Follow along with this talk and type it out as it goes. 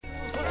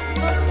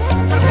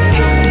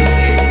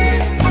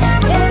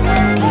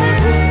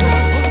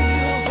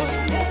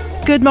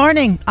Good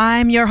morning.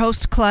 I'm your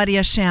host,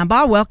 Claudia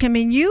Shambaugh,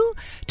 welcoming you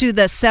to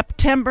the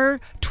September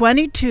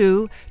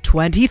 22,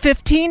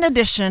 2015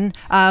 edition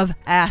of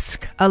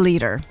Ask a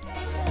Leader.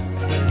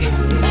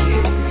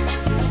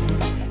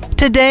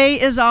 Today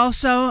is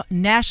also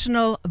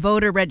National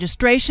Voter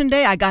Registration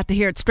Day. I got to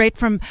hear it straight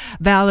from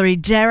Valerie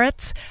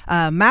Jarrett's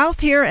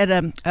mouth here at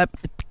a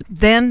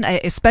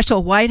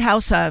special White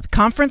House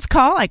conference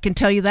call. I can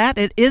tell you that.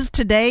 It is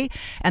today,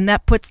 and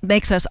that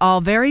makes us all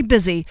very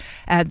busy.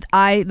 And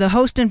the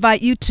host,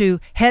 invite you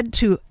to head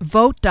to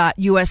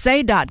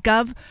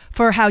vote.usa.gov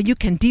for how you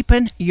can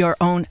deepen your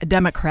own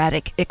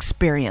democratic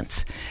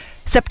experience.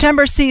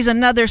 September sees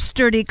another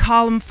sturdy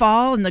column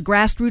fall in the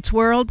grassroots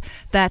world.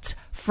 That's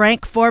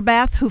Frank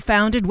Forbath, who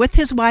founded with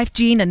his wife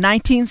Jean in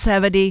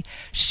 1970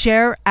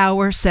 Share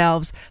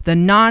Ourselves, the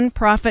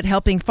nonprofit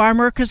helping farm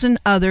workers and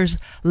others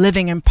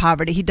living in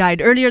poverty. He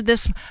died earlier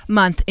this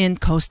month in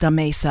Costa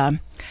Mesa.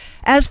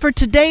 As for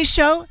today's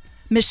show,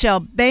 Michelle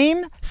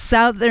Boehm,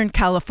 Southern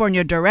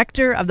California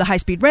Director of the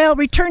High-Speed Rail,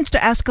 returns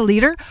to Ask a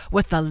Leader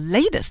with the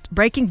latest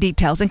breaking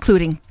details,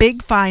 including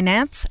big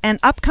finance and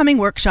upcoming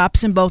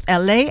workshops in both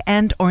LA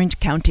and Orange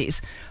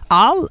counties.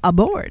 All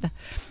aboard.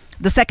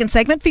 The second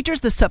segment features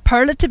the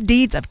superlative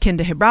deeds of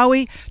Kinda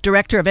Hibrawi,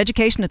 Director of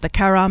Education at the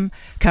Karam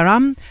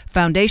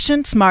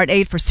Foundation, Smart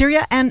Aid for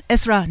Syria, and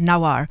Isra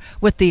Nawar,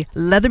 with the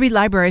Leatherby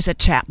Libraries at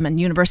Chapman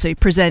University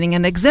presenting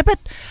an exhibit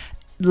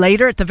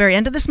later at the very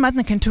end of this month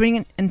and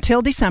continuing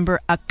until December,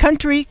 A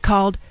Country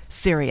Called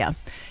Syria.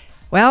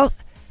 Well,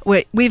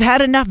 we've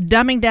had enough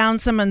dumbing down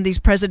some of these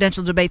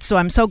presidential debates, so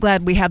I'm so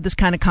glad we have this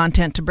kind of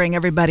content to bring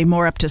everybody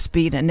more up to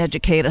speed and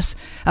educate us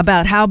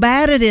about how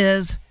bad it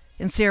is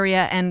in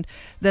Syria, and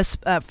this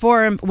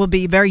forum will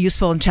be very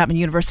useful in Chapman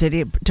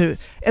University to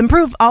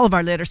improve all of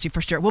our literacy for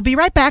sure. We'll be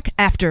right back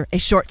after a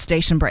short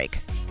station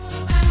break.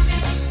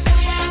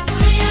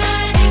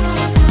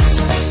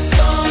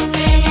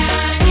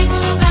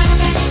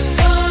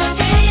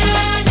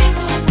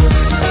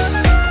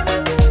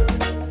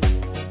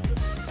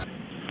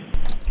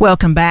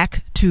 Welcome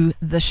back to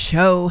the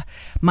show.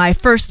 My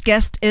first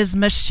guest is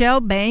Michelle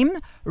Boehm,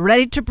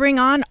 ready to bring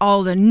on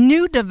all the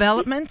new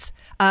developments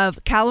of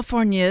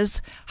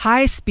California's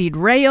high-speed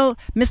rail.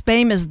 Miss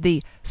Boehm is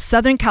the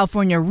Southern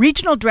California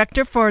Regional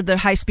Director for the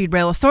High-Speed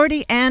Rail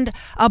Authority and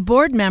a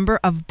board member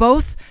of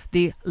both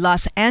the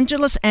Los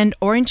Angeles and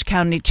Orange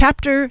County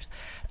chapter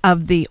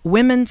of the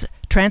Women's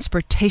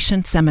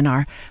Transportation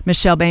Seminar.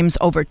 Michelle Boehm's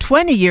over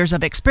 20 years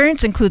of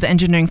experience include the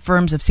engineering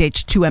firms of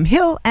CH2M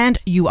Hill and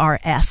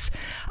URS.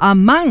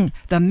 Among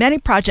the many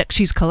projects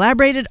she's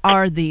collaborated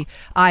are the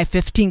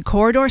I-15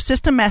 Corridor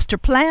System Master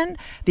Plan,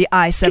 the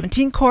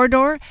I-17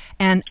 Corridor,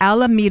 and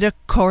Alameda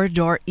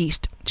Corridor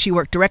East. She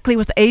worked directly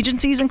with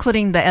agencies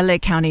including the LA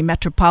County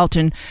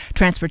Metropolitan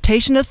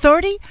Transportation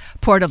Authority,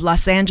 Port of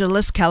Los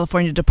Angeles,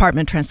 California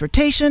Department of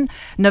Transportation,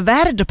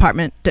 Nevada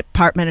Department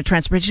of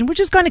Transportation, which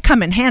is going to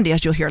come in handy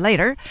as you'll hear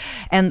later,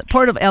 and the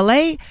Port of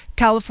LA,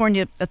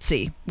 California,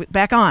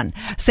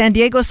 San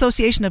Diego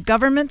Association of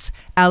Governments,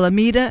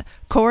 Alameda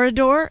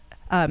Corridor,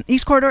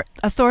 East Corridor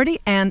Authority,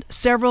 and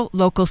several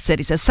local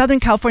cities. As Southern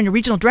California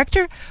Regional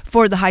Director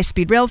for the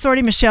High-Speed Rail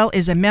Authority, Michelle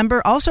is a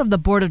member also of the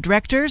Board of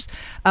Directors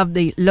of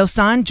the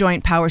Lausanne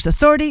Joint Powers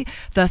Authority,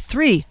 the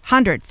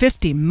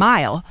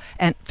 350-mile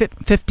and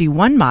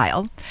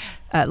 51-mile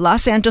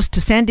Los Angeles to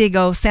San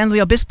Diego, San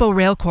Luis Obispo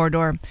Rail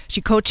Corridor. She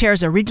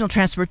co-chairs a regional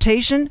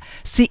transportation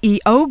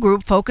CEO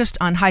group focused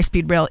on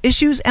high-speed rail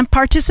issues and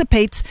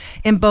participates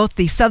in both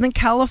the Southern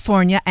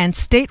California and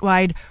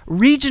statewide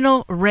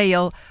regional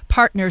rail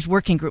partners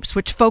working groups,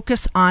 which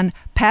focus on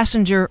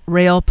passenger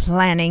rail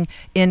planning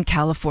in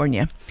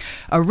California.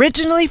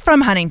 Originally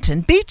from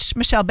Huntington Beach,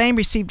 Michelle Boehm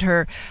received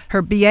her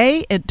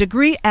BA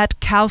degree at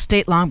Cal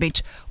State Long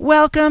Beach.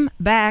 Welcome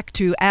back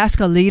to Ask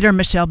a Leader,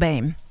 Michelle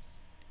Boehm.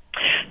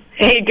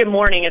 Hey, good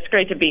morning. It's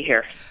great to be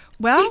here.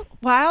 Well,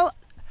 while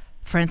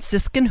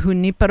Franciscan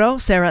Junipero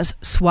Serra's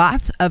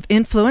swath of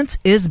influence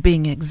is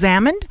being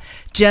examined,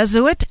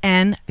 Jesuit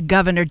and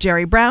Governor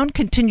Jerry Brown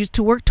continues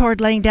to work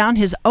toward laying down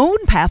his own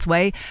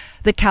pathway,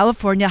 the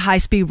California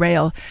High-Speed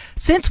Rail.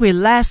 Since we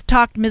last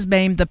talked, Ms.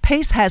 Boehm, the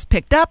pace has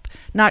picked up,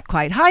 not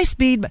quite high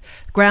speed, but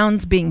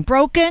ground's being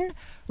broken.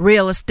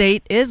 Real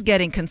estate is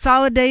getting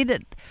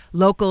consolidated.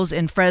 Locals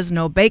in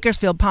Fresno,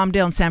 Bakersfield,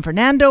 Palmdale, and San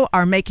Fernando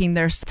are making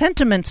their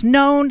sentiments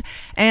known.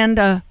 And,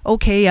 a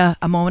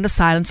moment of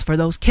silence for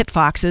those kit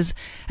foxes.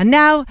 And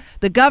now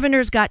the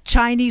governor's got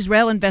Chinese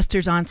rail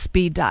investors on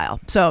speed dial.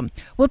 So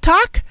we'll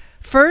talk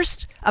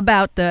first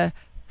about the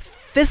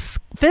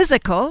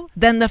physical,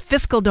 then the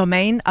fiscal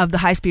domain of the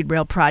high-speed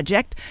rail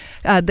project,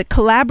 the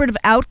collaborative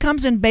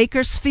outcomes in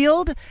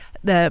Bakersfield,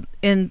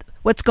 in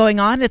what's going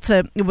on.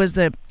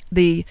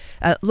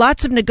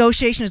 Lots of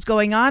negotiation is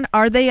going on.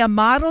 Are they a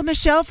model,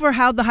 Michelle, for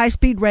how the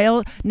high-speed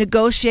rail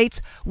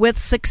negotiates with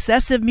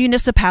successive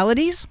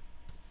municipalities?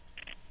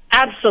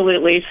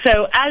 Absolutely.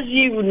 So as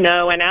you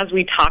know, and as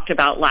we talked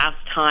about last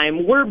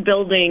time, we're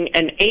building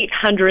an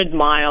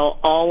 800-mile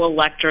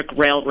all-electric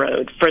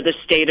railroad for the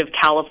state of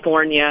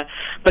California,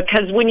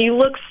 because when you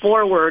look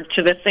forward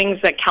to the things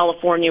that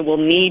California will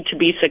need to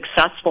be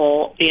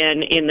successful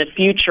in the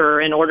future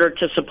in order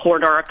to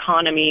support our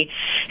economy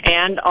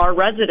and our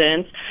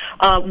residents,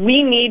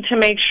 we need to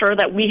make sure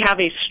that we have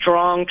a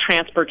strong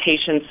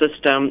transportation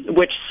system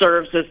which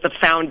serves as the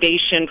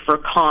foundation for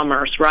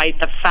commerce, right?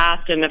 The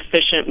fast and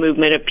efficient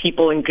movement of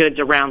people and goods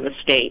around the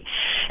state.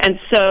 And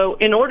so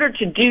in order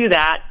to do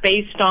that,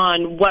 based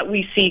on what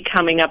we see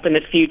coming up in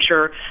the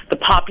future, the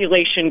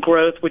population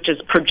growth, which is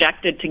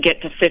projected to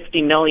get to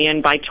 50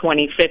 million by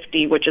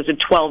 2050, which is a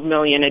 12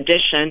 million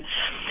addition,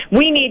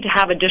 we need to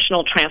have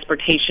additional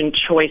transportation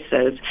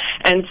choices.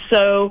 And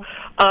so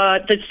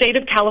the state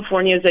of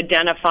California is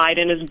identified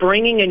and is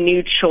bringing a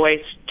new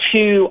choice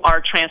to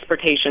our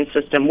transportation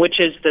system, which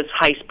is this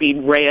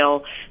high-speed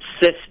rail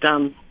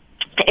system.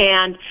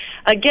 And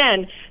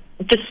again,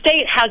 the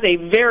state has a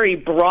very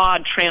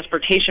broad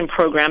transportation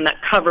program that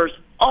covers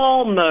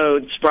all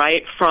modes,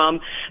 right, from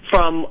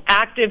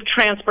active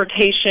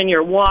transportation,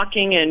 your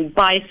walking and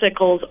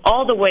bicycles,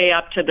 all the way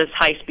up to this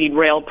high-speed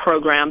rail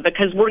program,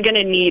 because we're going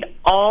to need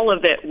all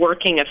of it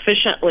working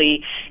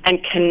efficiently and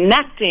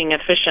connecting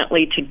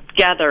efficiently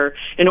together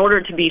in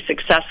order to be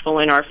successful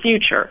in our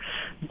future.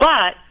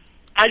 But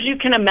as you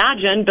can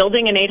imagine,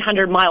 building an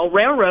 800-mile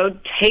railroad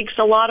takes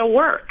a lot of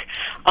work.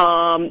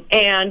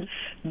 And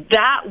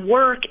that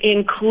work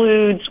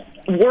includes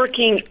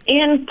working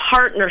in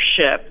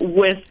partnership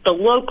with the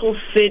local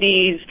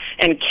cities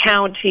and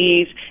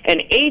counties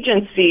and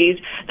agencies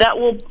that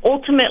will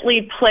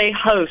ultimately play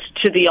host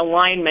to the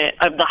alignment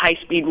of the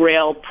high-speed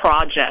rail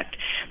project.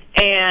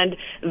 And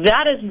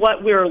that is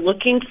what we're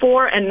looking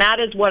for, and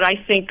that is what I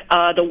think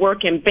the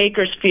work in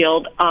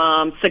Bakersfield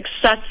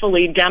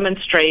successfully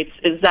demonstrates,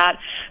 is that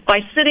by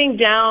sitting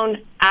down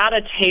at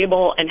a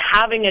table and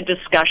having a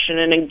discussion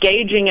and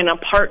engaging in a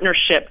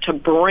partnership to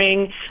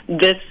bring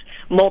this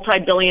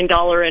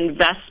multi-billion-dollar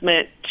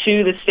investment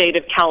to the state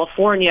of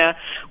California,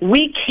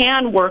 we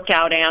can work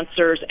out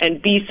answers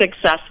and be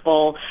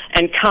successful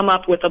and come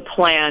up with a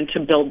plan to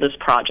build this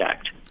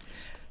project.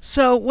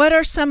 So what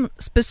are some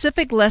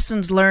specific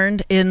lessons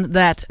learned in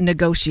that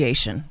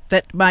negotiation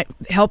that might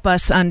help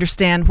us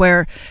understand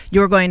where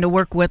you're going to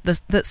work with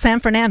the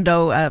San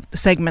Fernando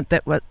segment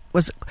that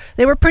was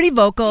they were pretty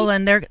vocal,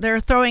 and they're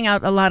throwing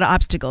out a lot of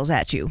obstacles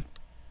at you?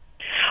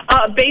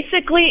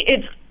 Basically,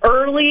 it's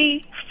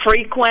early,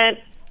 frequent,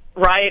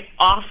 right,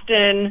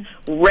 often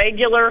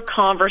regular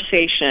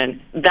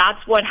conversation.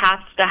 That's what has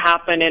to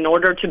happen in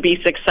order to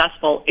be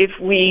successful. If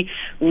we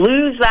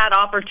lose that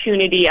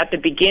opportunity at the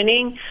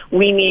beginning,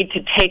 we need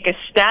to take a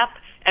step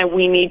and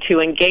we need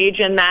to engage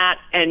in that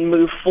and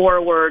move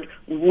forward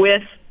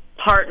with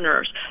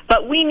partners.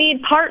 But we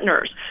need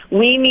partners.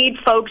 We need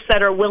folks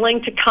that are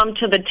willing to come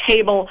to the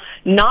table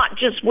not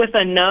just with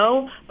a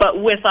no,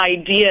 but with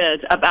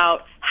ideas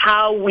about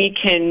how we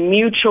can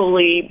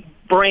mutually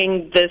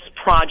bring this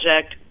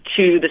project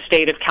to the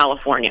state of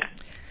California.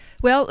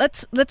 Well,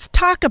 let's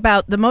talk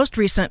about the most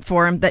recent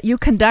forum that you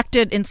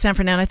conducted in San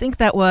Fernando. I think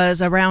that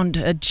was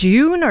around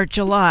June or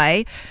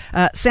July.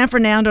 San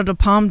Fernando to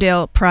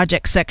Palmdale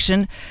project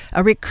section.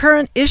 A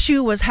recurrent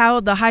issue was how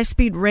the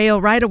high-speed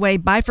rail right-of-way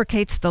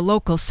bifurcates the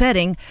local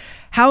setting.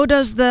 How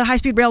does the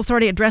High-Speed Rail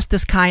Authority address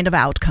this kind of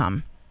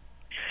outcome?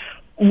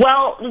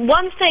 Well,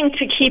 one thing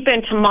to keep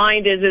into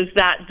mind is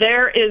that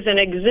there is an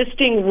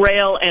existing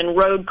rail and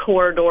road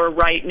corridor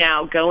right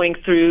now going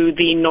through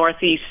the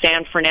northeast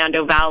San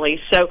Fernando Valley.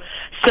 So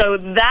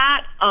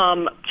that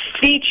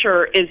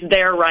feature is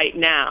there right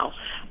now.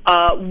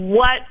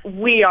 What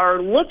we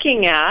are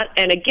looking at,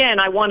 and again,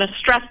 I want to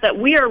stress that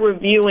we are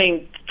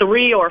reviewing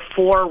 3 or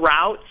 4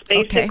 routes,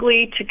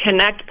 basically, to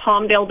connect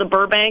Palmdale to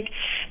Burbank,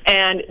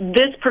 and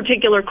this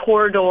particular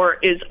corridor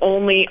is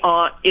only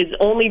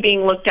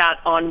being looked at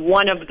on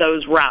one of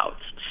those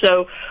routes.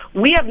 So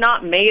we have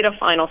not made a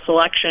final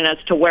selection as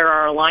to where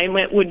our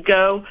alignment would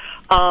go,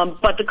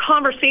 but the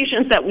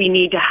conversations that we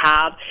need to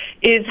have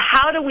is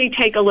how do we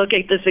take a look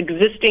at this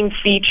existing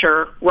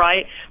feature,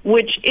 right,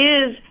 which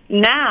is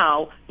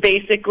now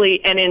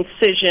basically an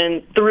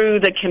incision through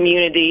the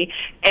community,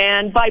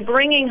 and by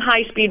bringing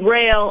high-speed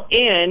rail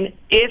in,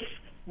 if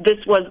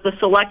this was the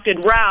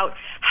selected route,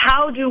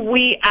 how do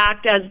we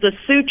act as the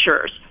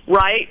sutures,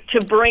 right,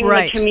 to bring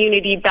the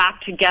community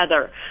back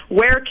together?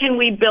 Where can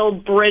we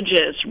build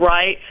bridges,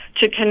 right,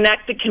 to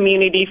connect the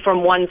community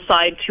from one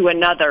side to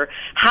another?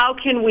 How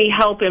can we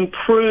help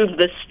improve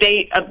the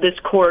state of this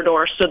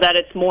corridor so that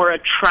it's more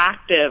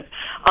attractive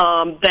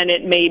than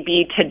it may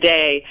be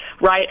today,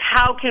 right?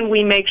 How can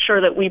we make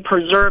sure that we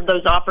preserve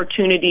those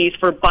opportunities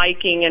for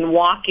biking and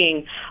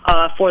walking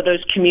for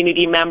those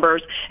community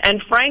members,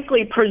 and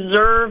frankly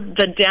preserve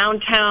the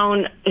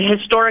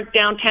historic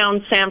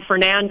downtown San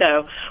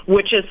Fernando,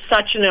 which is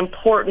such an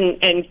important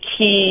and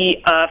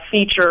key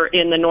feature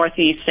in the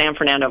Northeast San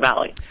Fernando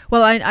Valley.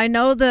 Well, I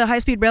know the High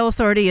Speed Rail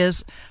Authority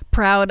is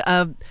proud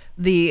of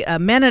the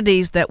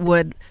amenities that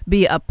would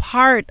be a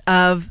part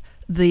of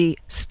the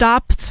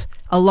stops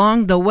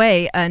along the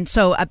way. And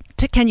so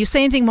can you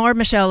say anything more,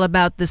 Michelle,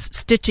 about this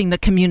stitching the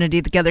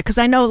community together? Because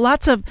I know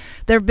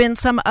there have been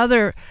some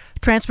other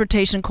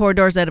transportation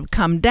corridors that have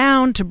come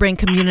down to bring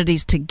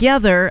communities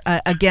together,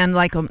 again,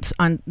 like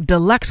on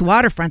deluxe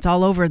waterfronts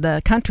all over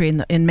the country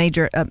in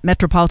major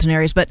metropolitan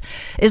areas. But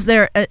is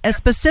there a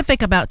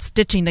specific about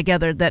stitching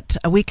together that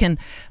we can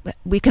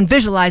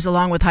visualize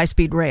along with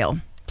high-speed rail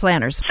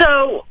planners?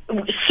 So,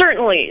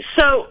 certainly.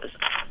 So,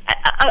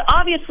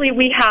 obviously,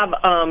 we have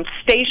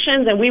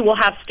stations, and we will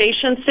have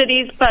station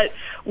cities, but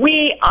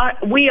we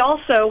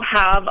also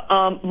have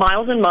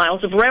miles and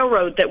miles of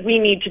railroad that we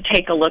need to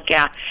take a look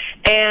at.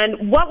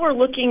 And what we're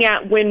looking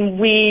at when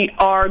we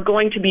are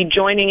going to be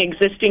joining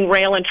existing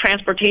rail and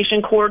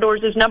transportation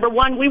corridors is, number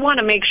one, we want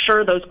to make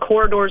sure those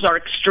corridors are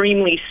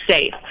extremely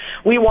safe.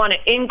 We want to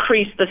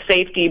increase the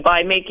safety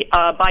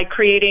by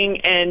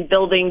creating and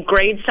building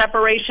grade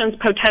separations,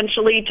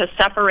 potentially to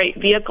separate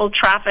vehicle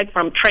traffic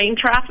from train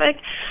traffic.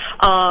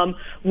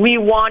 We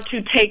want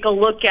to take a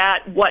look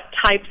at what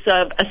types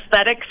of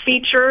aesthetic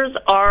features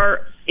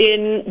are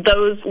in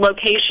those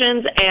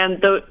locations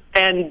and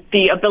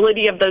the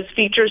ability of those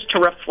features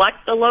to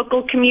reflect the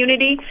local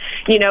community.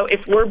 You know,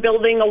 if we're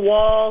building a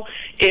wall,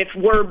 if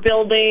we're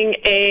building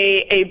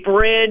a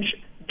bridge,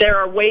 there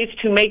are ways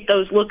to make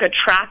those look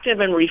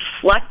attractive and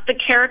reflect the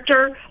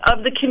character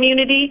of the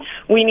community.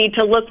 We need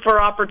to look for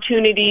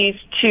opportunities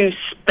to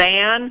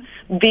span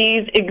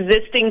these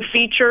existing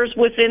features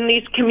within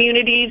these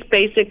communities,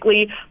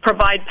 basically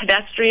provide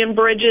pedestrian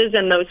bridges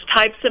and those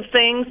types of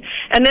things.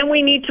 And then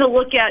we need to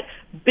look at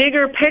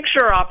bigger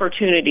picture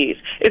opportunities.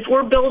 If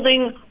we're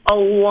building a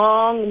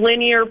long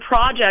linear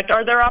project,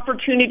 are there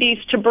opportunities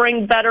to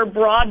bring better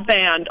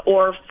broadband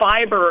or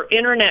fiber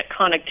internet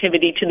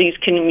connectivity to these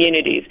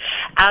communities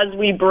as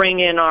we bring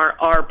in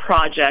our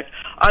project?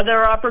 Are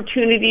there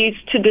opportunities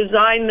to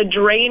design the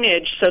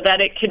drainage so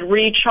that it could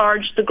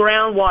recharge the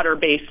groundwater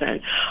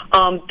basin?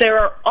 There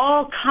are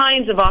all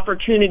kinds of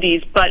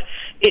opportunities, but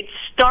it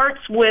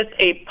starts with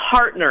a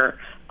partner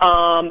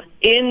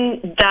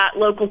in that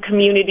local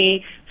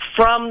community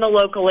from the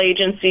local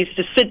agencies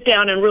to sit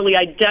down and really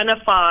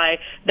identify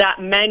that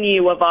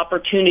menu of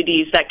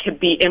opportunities that could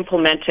be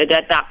implemented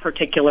at that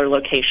particular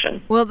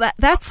location. Well,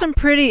 that's some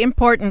pretty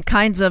important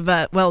kinds of,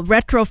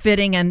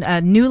 retrofitting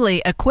and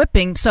newly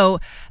equipping. So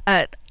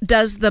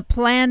does the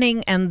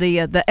planning and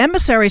the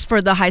emissaries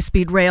for the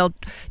high-speed rail,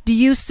 do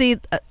you see,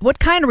 what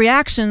kind of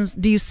reactions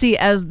do you see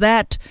as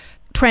that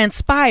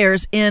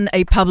transpires in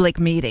a public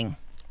meeting?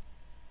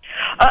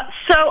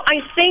 So I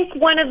think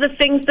one of the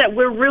things that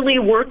we're really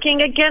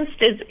working against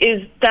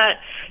is that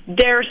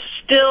there's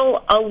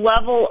still a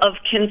level of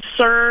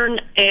concern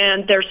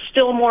and there's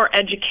still more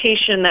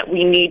education that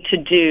we need to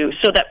do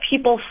so that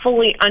people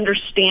fully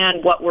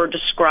understand what we're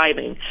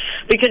describing.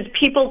 Because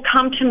people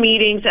come to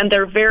meetings and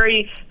they're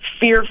very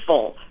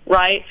fearful,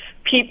 right?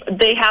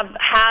 They have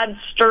had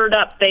stirred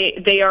up.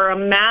 They are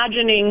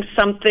imagining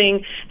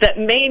something that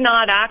may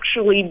not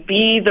actually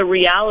be the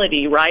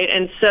reality, right?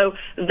 And so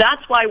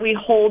that's why we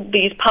hold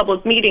these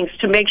public meetings,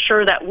 to make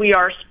sure that we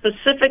are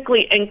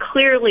specifically and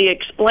clearly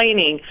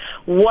explaining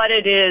what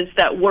it is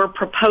that we're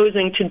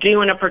proposing to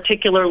do in a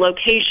particular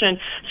location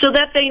so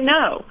that they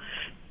know.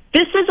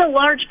 This is a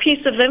large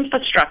piece of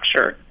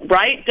infrastructure,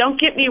 right? Don't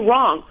get me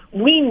wrong.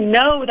 We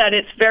know that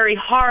it's very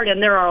hard,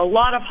 and there are a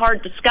lot of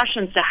hard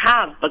discussions to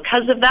have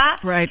because of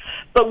that. Right.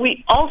 But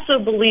we also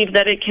believe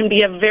that it can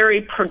be a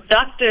very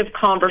productive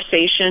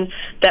conversation,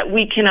 that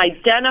we can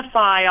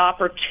identify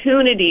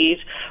opportunities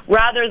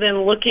rather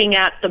than looking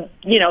at the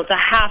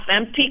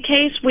half-empty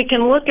case. We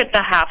can look at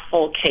the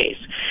half-full case.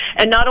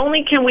 And not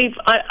only can we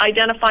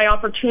identify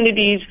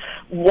opportunities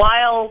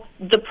while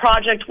the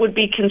project would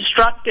be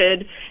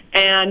constructed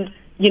and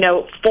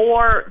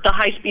for the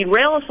High-Speed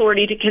Rail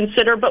Authority to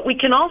consider, but we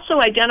can also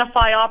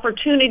identify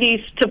opportunities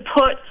to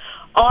put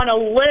on a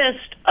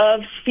list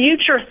of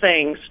future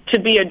things to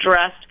be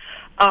addressed,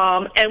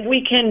 and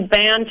we can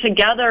band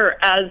together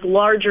as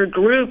larger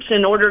groups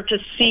in order to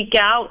seek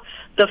out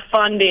the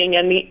funding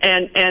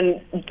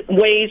and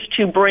ways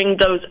to bring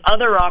those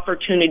other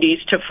opportunities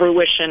to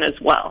fruition as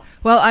well.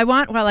 Well,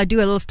 while I do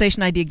a little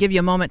station idea, give you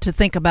a moment to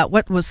think about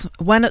what was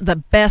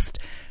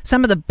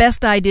some of the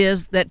best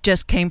ideas that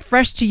just came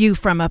fresh to you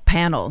from a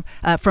panel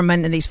from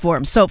one of these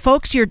forums. So,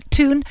 folks, you're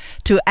tuned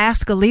to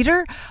Ask a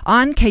Leader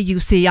on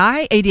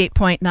KUCI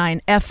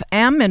 88.9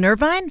 FM in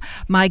Irvine.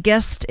 My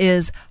guest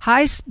is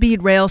High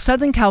Speed Rail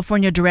Southern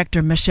California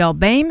Director Michelle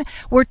Boehm.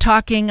 We're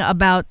talking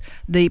about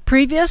the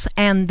previous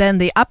and then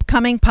the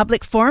upcoming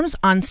public forums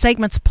on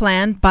segments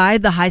planned by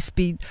the High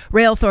Speed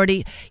Rail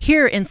Authority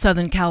here in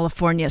Southern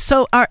California.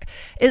 So,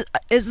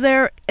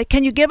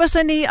 can you give us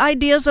any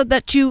ideas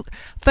that you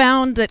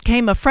found that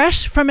came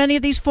afresh from any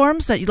of these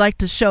forums that you'd like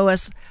to show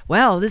us?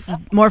 Well, this is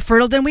more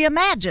fertile than we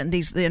imagined, the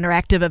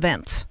interactive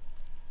events.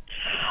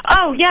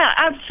 Oh, yeah,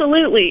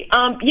 absolutely.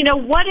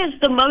 What is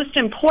the most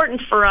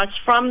important for us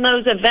from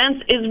those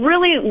events is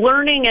really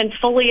learning and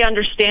fully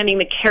understanding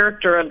the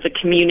character of the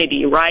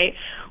community, right?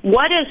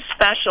 What is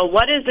special?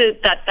 What is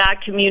it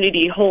that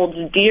community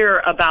holds dear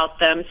about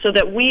them so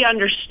that we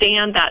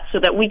understand that, so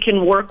that we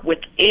can work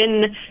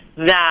within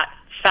that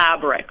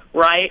fabric,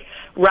 right?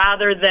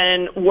 Rather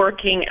than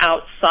working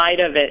outside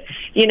of it,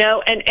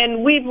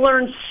 and we've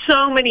learned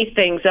so many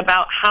things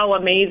about how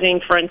amazing,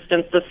 for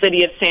instance, the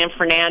city of San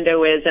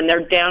Fernando is and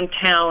their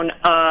downtown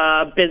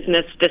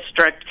business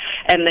district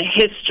and the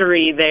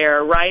history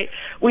there, right?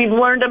 We've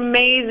learned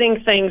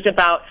amazing things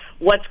about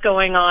what's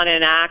going on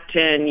in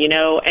Acton,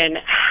 and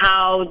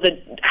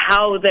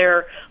how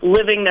they're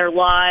living their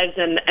lives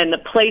and the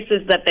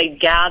places that they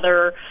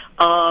gather,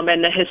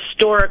 and the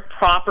historic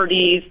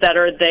properties that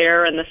are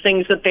there and the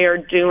things that they are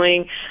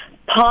doing.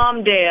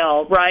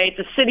 Palmdale, right?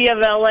 The city of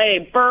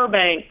LA,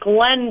 Burbank,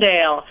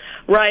 Glendale,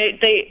 right?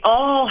 They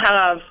all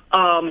have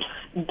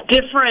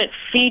different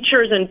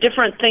features and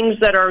different things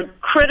that are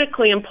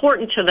critically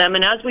important to them.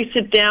 And as we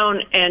sit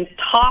down and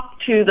talk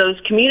to those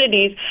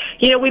communities,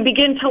 we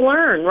begin to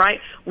learn, right?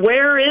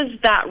 Where is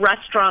that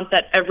restaurant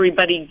that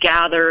everybody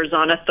gathers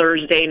on a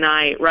Thursday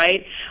night,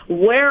 right?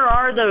 Where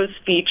are those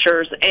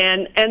features?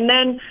 And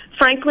then,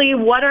 frankly,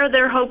 what are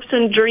their hopes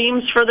and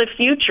dreams for the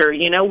future?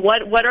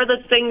 What are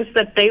the things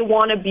that they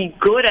want to be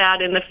good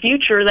at in the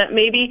future that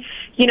maybe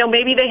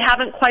they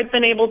haven't quite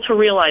been able to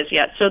realize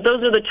yet? So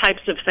those are the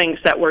types of things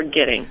that we're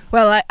getting.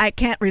 Well, I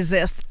can't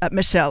resist,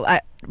 Michelle.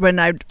 When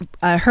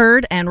I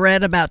heard and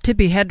read about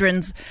Tippi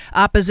Hedren's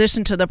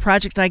opposition to the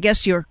project, I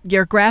guess your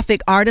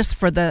graphic artist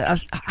for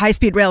the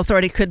High-Speed Rail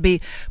Authority could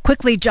be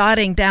quickly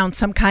jotting down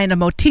some kind of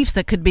motifs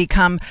that could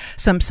become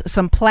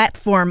some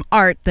platform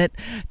art that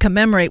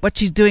commemorate what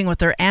she's doing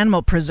with her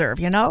animal preserve,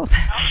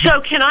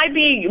 So can I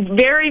be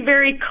very,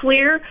 very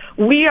clear?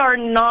 We are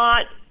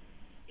not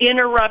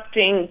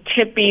interrupting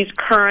Tippi's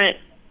current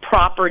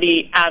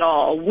property at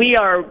all. We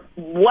are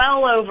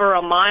well over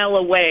a mile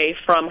away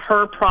from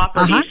her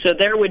property, so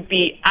there would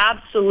be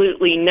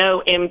absolutely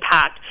no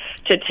impact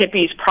to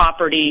Tippi's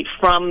property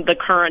from the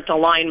current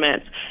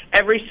alignments.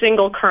 Every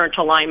single current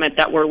alignment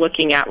that we're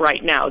looking at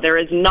right now, there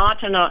is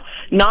not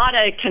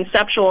a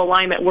conceptual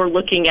alignment we're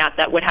looking at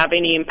that would have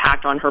any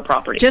impact on her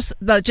property. Just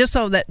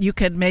so that you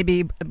could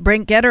maybe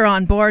get her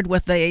on board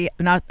with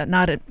not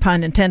a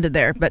pun intended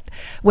there, but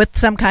with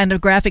some kind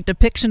of graphic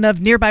depiction of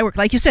nearby work,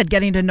 like you said,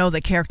 getting to know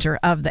the character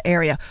of the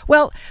area.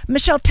 Well,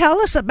 Michelle, tell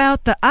us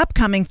about the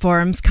upcoming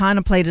forums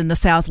contemplated in the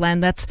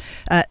Southland. That's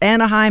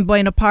Anaheim,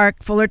 Buena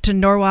Park, Fullerton,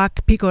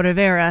 Norwalk, Pico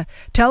Rivera.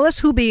 Tell us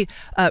who be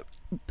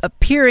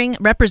appearing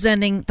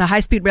representing the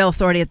High-Speed Rail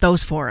Authority at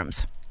those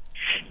forums.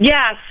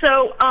 Yeah,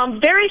 so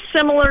very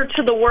similar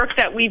to the work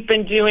that we've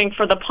been doing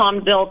for the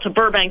Palmdale to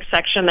Burbank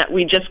section that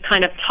we just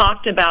kind of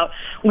talked about.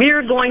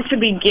 We're going to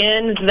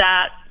begin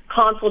that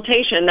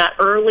consultation, that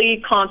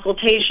early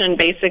consultation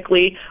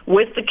basically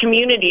with the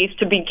communities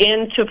to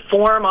begin to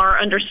form our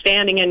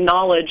understanding and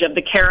knowledge of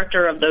the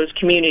character of those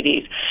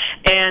communities.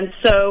 And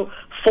so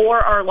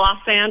for our Los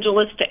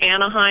Angeles to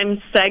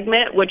Anaheim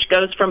segment, which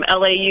goes from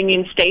LA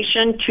Union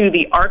Station to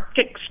the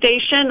Arctic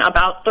Station,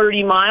 about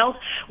 30 miles,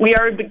 we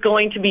are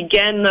going to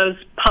begin those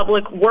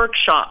public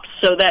workshops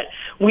so that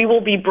we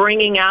will be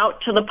bringing out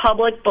to the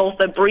public both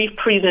a brief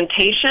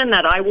presentation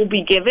that I will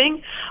be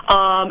giving,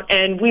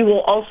 and we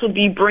will also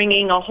be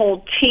bringing a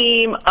whole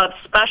team of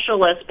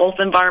specialists, both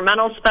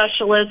environmental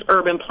specialists,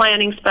 urban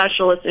planning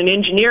specialists, and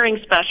engineering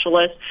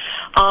specialists,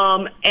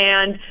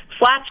 and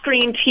flat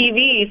screen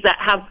TVs that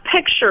have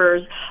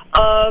pictures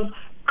of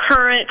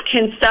current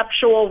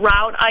conceptual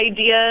route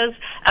ideas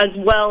as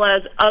well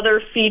as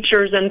other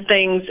features and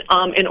things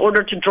in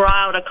order to draw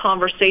out a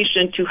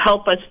conversation to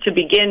help us to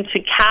begin to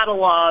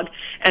catalog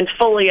and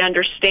fully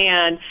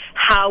understand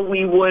how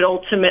we would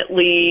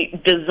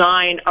ultimately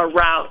design a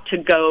route to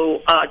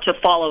go to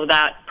follow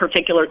that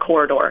particular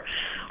corridor.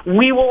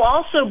 We will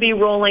also be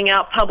rolling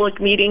out public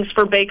meetings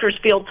for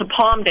Bakersfield to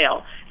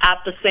Palmdale at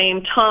the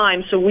same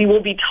time. So we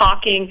will be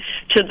talking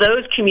to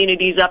those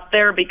communities up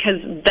there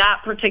because that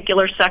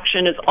particular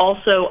section is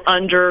also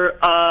under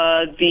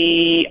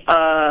the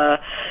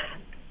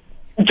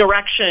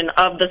direction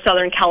of the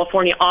Southern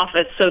California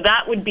office. So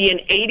that would be an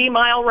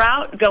 80-mile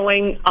route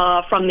going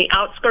from the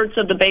outskirts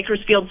of the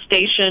Bakersfield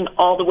station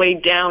all the way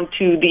down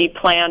to the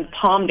planned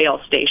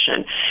Palmdale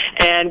station.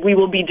 And we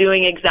will be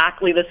doing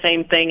exactly the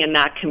same thing in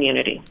that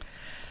community.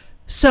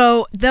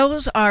 So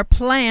those are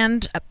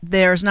planned.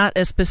 There's not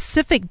a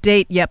specific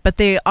date yet, but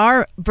they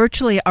are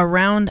virtually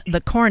around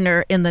the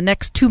corner in the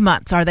next 2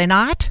 months, are they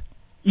not?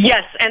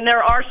 Yes, and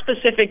there are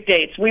specific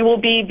dates. We will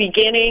be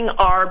beginning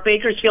our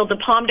Bakersfield to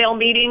Palmdale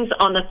meetings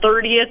on the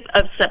 30th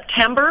of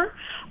September,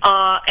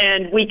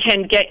 and we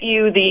can get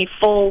you the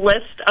full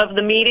list of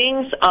the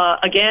meetings.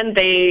 Again,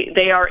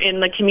 they are in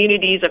the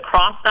communities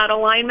across that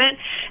alignment,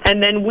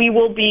 and then we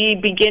will be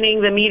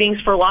beginning the meetings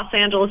for Los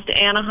Angeles to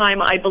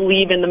Anaheim, I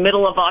believe, in the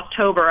middle of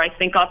October. I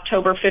think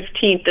October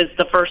 15th is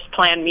the first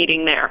planned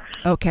meeting there.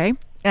 Okay,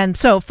 and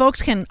so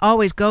folks can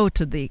always go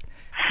to the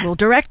we'll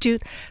direct you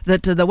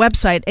to the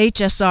website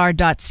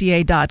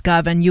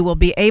hsr.ca.gov, and you will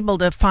be able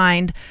to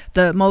find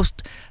the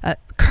most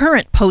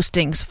current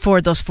postings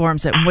for those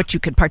forums in which you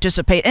could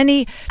participate.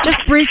 Just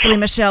briefly,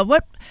 Michelle,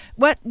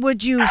 what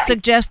would you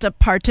suggest a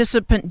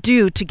participant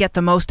do to get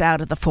the most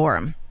out of the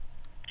forum?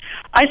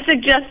 I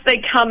suggest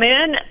they come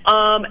in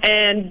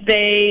and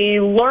they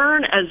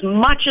learn as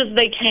much as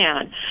they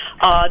can.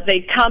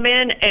 They come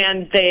in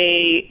and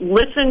they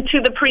listen to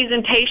the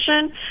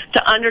presentation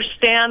to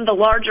understand the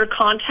larger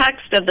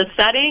context of the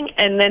setting,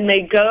 and then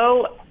they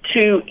go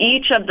to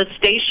each of the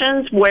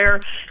stations where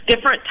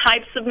different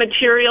types of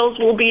materials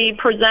will be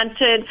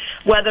presented,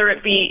 whether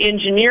it be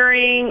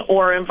engineering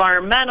or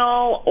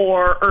environmental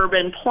or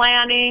urban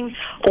planning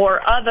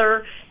or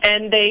other,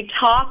 and they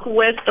talk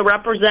with the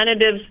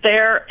representatives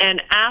there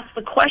and ask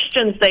the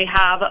questions they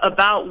have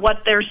about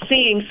what they're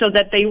seeing so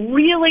that they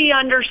really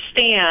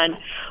understand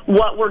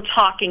what we're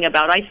talking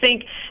about. I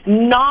think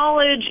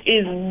knowledge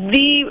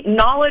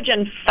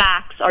and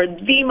facts are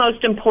the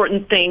most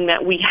important thing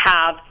that we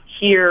have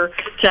here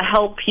to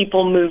help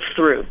people move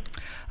through.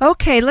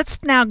 Okay, let's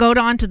now go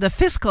on to the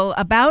fiscal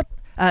about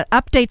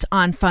updates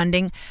on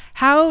funding.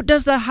 How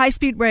does the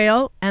high-speed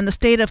rail and the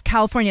state of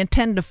California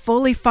intend to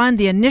fully fund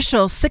the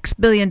initial $6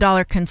 billion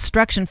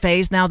construction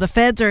phase? Now, the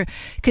feds are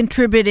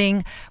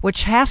contributing,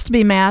 which has to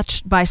be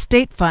matched by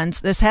state funds.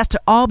 This has to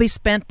all be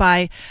spent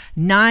by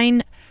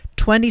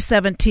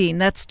 9/2017.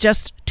 That's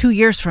just 2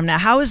 years from now.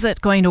 How is that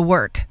going to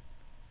work?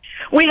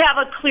 We have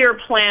a clear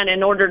plan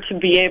in order to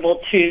be able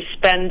to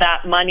spend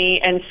that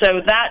money, and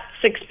so that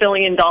 $6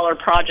 billion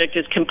project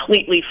is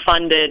completely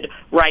funded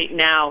right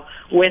now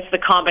with the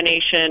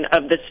combination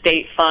of the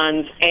state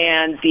funds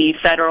and the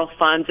federal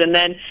funds. And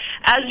then,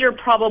 as you're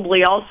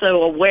probably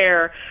also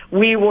aware,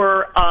 we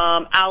were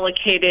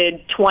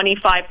allocated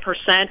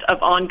 25%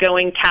 of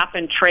ongoing cap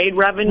and trade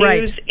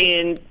revenues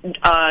in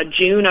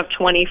June of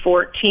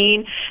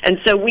 2014. And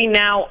so we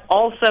now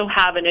also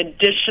have an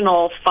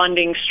additional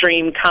funding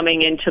stream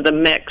coming into the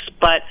mix.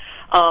 But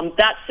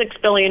that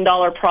 $6 billion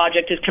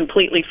project is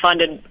completely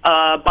funded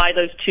by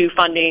those two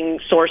funding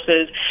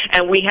sources,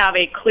 and we have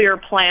a clear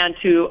plan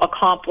to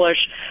accomplish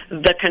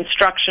the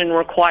construction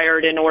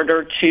required in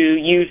order to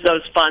use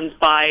those funds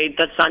by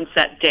the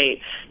sunset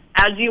date.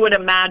 As you would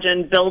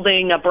imagine,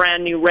 building a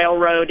brand new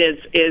railroad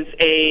is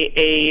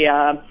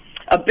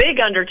a big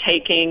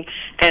undertaking,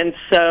 and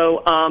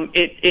so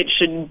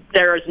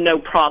there is no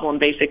problem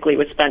basically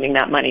with spending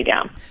that money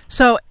down.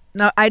 So.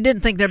 No, I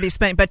didn't think there'd be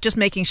spending, but just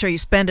making sure you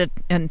spend it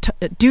in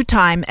due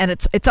time, and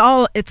it's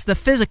the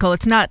physical.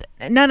 It's not,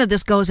 none of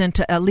this goes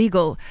into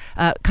illegal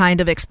kind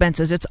of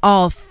expenses. It's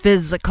all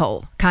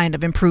physical kind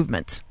of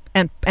improvements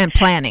and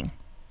planning.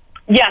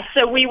 Yes,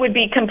 so we would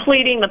be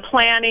completing the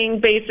planning,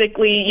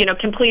 basically,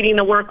 completing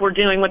the work we're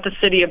doing with the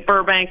city of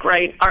Burbank,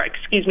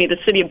 the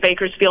city of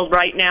Bakersfield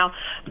right now.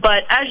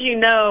 But as you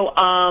know,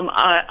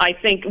 I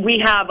think we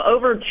have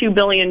over $2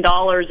 billion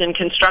in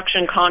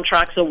construction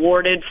contracts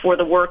awarded for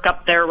the work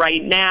up there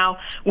right now.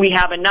 We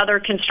have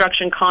another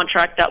construction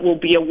contract that will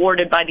be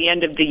awarded by the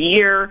end of the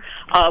year.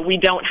 We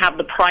don't have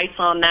the price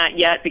on that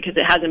yet because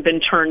it hasn't been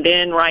turned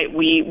in, right?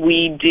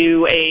 We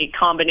do a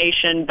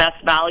combination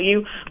best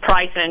value,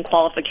 price, and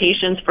qualification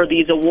for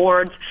these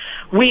awards.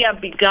 We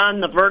have begun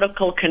the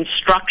vertical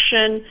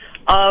construction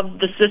of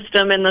the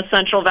system in the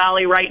Central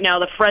Valley right now.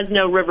 The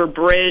Fresno River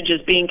Bridge is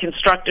being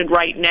constructed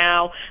right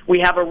now. We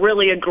have a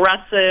really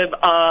aggressive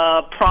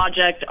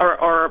project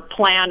or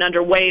plan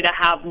underway to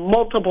have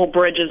multiple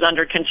bridges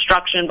under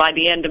construction by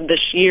the end of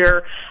this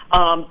year.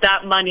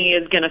 That money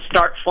is going to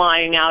start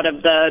flying out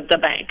of the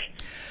bank.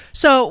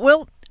 So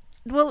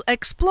we'll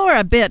explore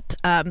a bit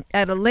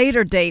at a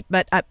later date,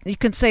 but you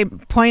can say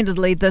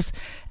pointedly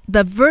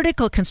the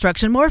vertical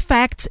construction, more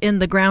facts in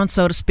the ground,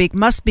 so to speak,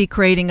 must be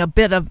creating a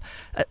bit of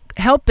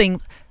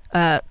helping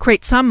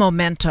create some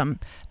momentum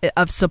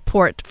of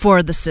support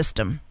for the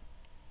system.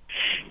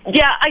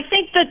 Yeah, I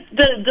think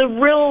that the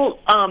real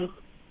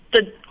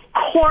the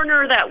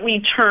corner that we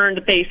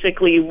turned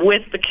basically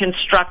with the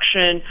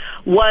construction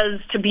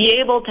was to be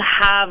able to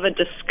have a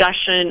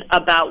discussion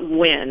about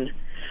when.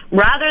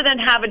 Rather than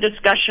have a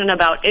discussion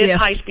about if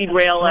high-speed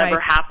rail ever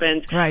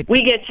happens,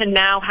 we get to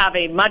now have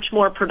a much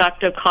more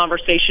productive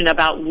conversation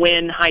about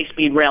when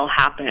high-speed rail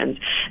happens.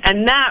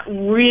 And that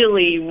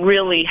really,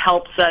 really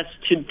helps us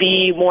to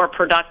be more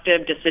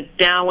productive, to sit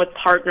down with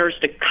partners,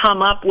 to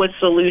come up with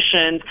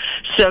solutions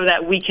so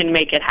that we can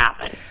make it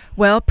happen.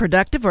 Well,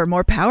 productive or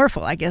more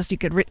powerful, I guess you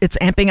could. It's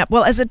amping up.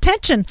 Well, as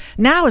attention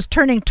now is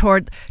turning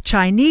toward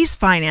Chinese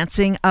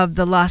financing of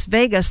the Las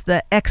Vegas,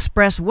 the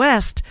Express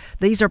West.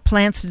 These are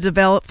plans to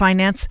develop,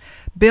 finance,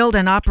 build,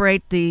 and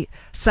operate the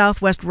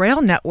Southwest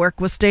Rail Network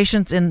with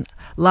stations in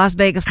Las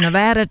Vegas,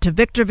 Nevada, to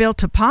Victorville,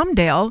 to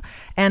Palmdale,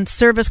 and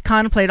service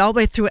contemplated all the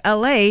way through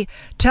L.A.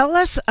 Tell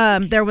us,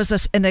 there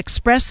was an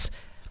express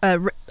a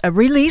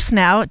release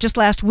now just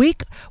last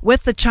week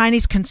with the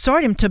Chinese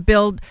consortium to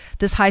build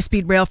this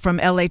high-speed rail from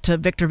LA to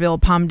Victorville,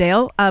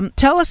 Palmdale.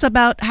 Tell us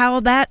about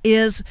how that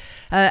is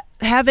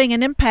having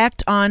an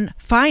impact on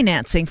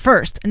financing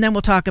first, and then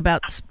we'll talk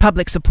about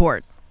public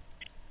support.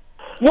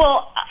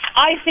 Well,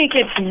 I think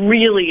it's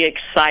really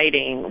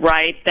exciting,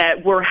 right,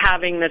 that we're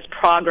having this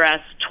progress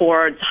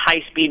towards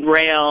high-speed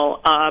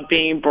rail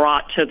being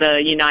brought to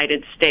the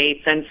United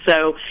States. And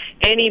so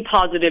any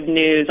positive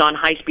news on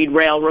high-speed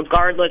rail,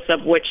 regardless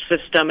of which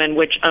system and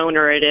which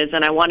owner it is,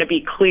 and I want to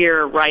be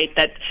clear, right,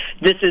 that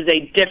this is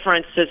a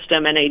different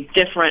system and a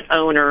different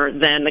owner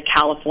than the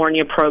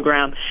California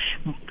program,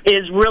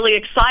 is really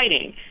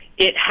exciting.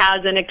 It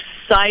has an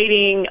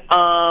exciting,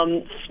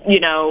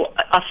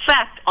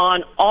 effect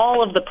on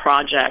all of the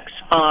projects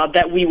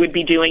that we would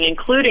be doing,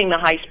 including the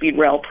high-speed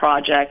rail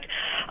project.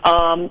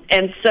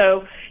 And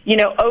so,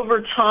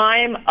 over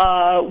time,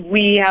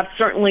 we have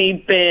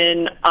certainly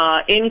been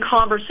in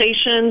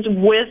conversations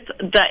with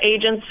the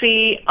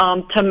agency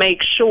to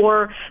make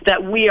sure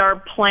that we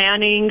are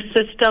planning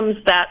systems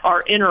that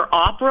are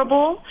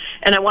interoperable.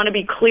 And I want to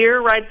be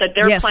clear, right, that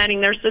they're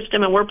planning their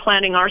system and we're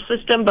planning our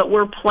system, but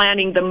we're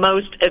planning the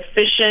most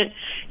efficient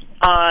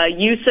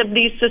use of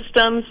these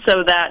systems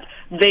so that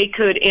they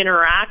could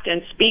interact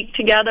and speak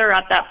together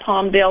at that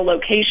Palmdale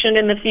location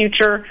in the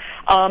future.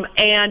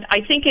 And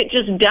I think it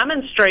just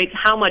demonstrates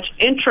how much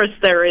interest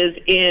there is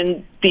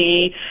in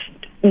the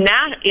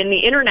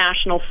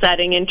international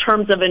setting in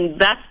terms of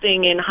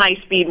investing in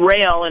high-speed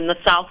rail in the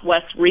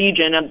southwest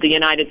region of the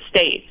United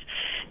States.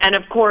 And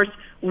of course,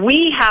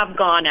 we have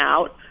gone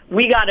out.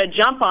 We got a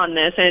jump on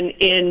this, and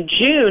in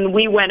June,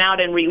 we went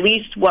out and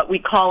released what we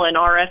call an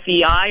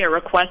RFEI, a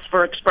request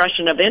for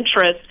expression of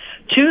interest,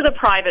 to the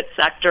private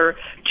sector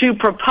to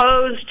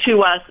propose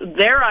to us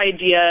their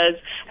ideas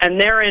and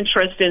their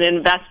interest in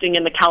investing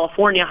in the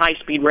California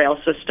high-speed rail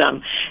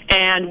system.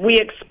 And we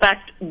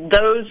expect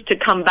those to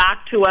come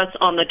back to us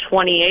on the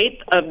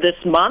 28th of this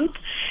month,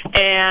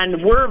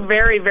 and we're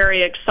very,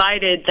 very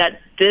excited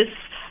that this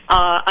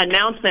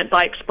announcement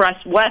by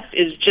Express West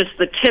is just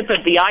the tip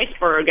of the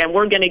iceberg, and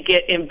we're going to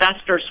get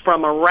investors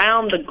from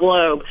around the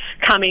globe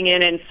coming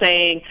in and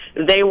saying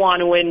they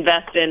want to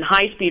invest in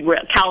high-speed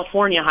rail,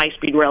 California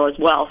high-speed rail as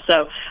well.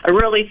 So I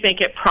really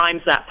think it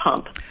primes that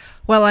pump.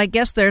 Well, I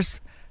guess there's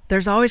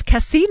always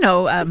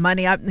casino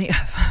money,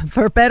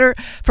 for better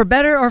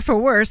or for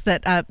worse.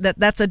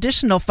 That's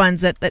additional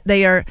funds that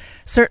they are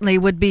certainly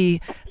would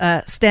be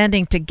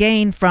standing to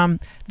gain from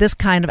this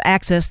kind of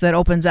access that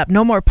opens up.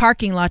 No more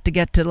parking lot to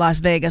get to Las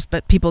Vegas,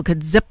 but people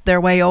could zip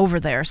their way over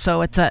there.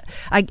 So it's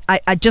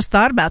I just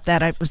thought about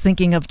that. I was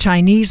thinking of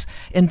Chinese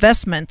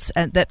investments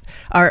and that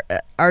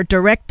are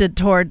directed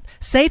toward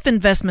safe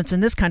investments in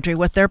this country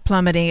with their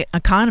plummeting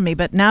economy.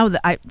 But now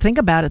that I think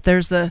about it,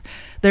 there's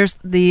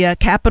the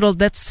capital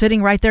that's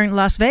sitting right there in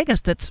Las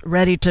Vegas that's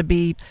ready to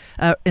be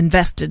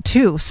invested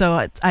too.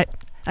 So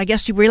I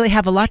guess you really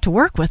have a lot to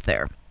work with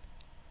there.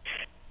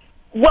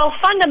 Well,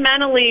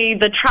 fundamentally,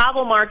 the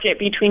travel market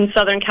between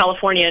Southern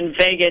California and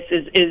Vegas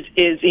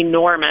is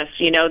enormous.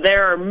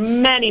 There are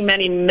many,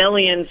 many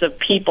millions of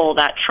people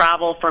that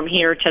travel from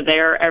here to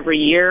there every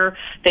year.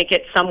 I think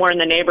it's somewhere in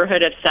the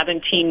neighborhood of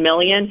 17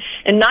 million,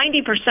 and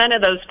 90%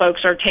 of those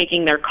folks are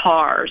taking their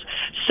cars.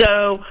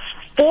 So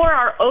for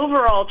our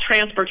overall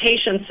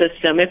transportation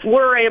system, if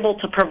we're able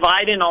to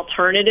provide an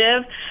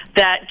alternative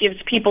that gives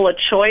people a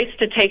choice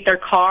to take their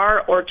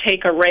car or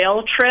take a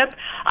rail trip,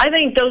 I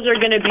think those are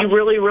going to be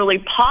really, really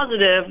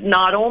positive,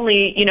 not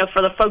only,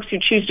 for the folks who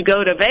choose to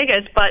go to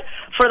Vegas, but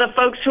for the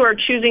folks who are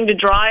choosing to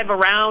drive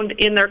around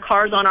in their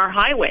cars on our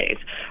highways,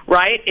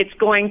 right? It's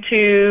going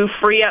to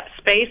free up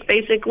space,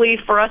 basically,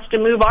 for us to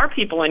move our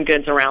people and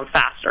goods around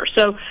faster.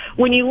 So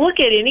when you look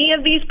at any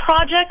of these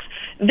projects,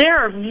 there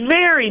are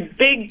very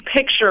big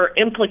picture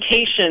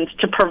implications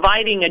to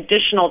providing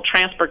additional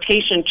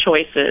transportation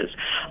choices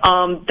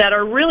that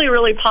are really,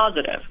 really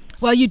positive.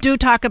 Well, you do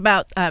talk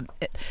about on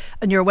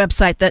your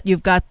website that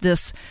you've got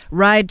this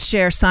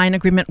ride-share sign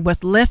agreement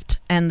with Lyft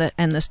and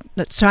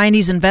the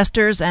Chinese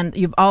investors, and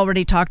you've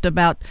already talked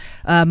about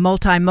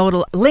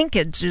multimodal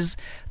linkages,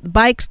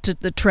 bikes to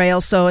the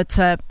trail. So it's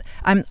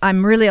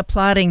I'm really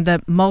applauding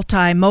the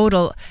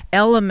multimodal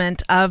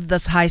element of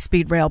this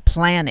high-speed rail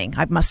planning,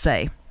 I must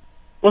say.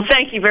 Well,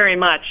 thank you very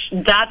much.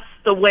 That's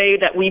the way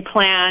that we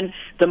plan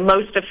the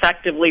most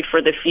effectively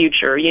for the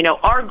future.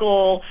 Our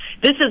goal,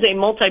 this is a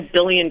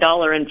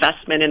multi-billion-dollar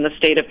investment in the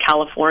state of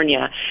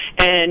California,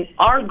 and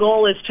our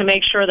goal is to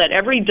make sure that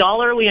every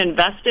dollar we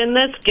invest in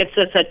this gets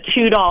us a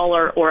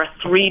 $2 or a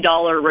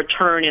 $3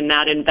 return in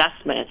that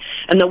investment.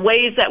 And the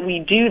ways that we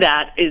do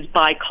that is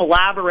by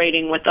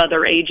collaborating with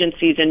other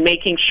agencies and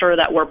making sure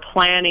that we're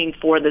planning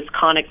for this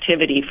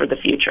connectivity for the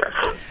future.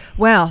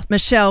 Well,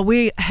 Michelle,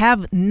 we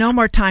have no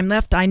more time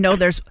left. I know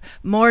there's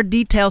more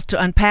details to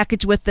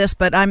unpackage with this,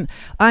 but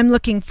I'm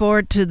looking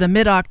forward to the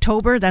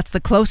mid-October. That's the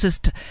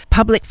closest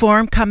public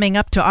forum coming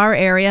up to our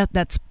area.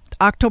 That's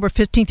October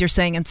 15th, you're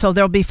saying. And so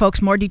there'll be,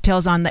 folks, more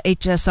details on the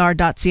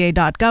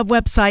hsr.ca.gov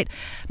website.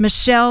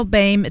 Michelle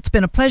Boehm, it's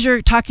been a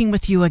pleasure talking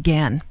with you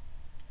again.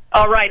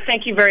 All right.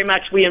 Thank you very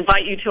much. We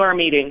invite you to our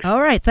meeting. All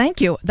right.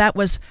 Thank you. That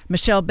was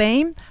Michelle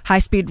Bain, High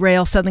Speed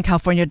Rail Southern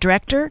California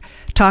Director,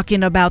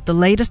 talking about the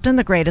latest and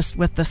the greatest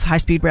with this High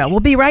Speed Rail. We'll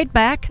be right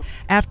back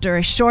after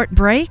a short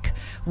break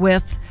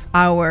with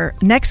our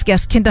next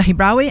guest, Kinda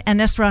Hibrawi and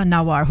Esra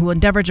Nawar, who will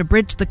endeavor to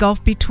bridge the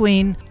gulf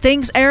between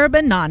things Arab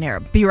and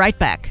non-Arab. Be right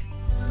back.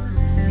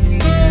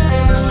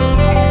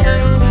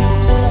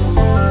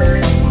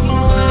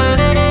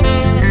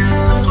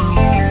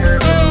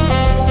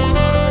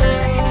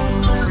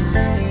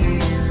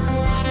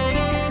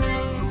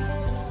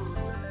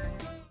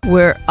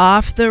 We're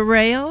off the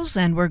rails,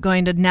 and we're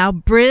going to now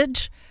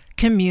bridge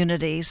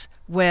communities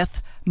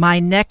with my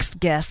next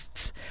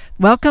guests.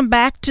 Welcome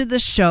back to the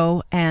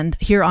show and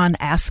here on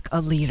Ask a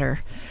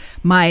Leader.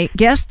 My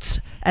guests,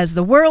 as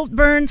the world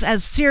burns,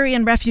 as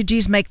Syrian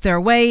refugees make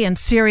their way in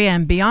Syria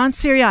and beyond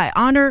Syria, I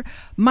honor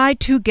my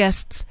two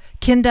guests,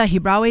 Kinda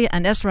Hibrawi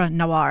and Esra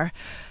Nawar,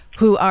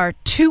 who are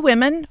two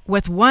women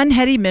with one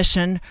heady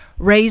mission,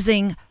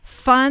 raising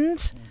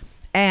funds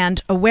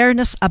and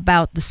awareness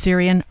about the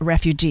Syrian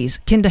refugees.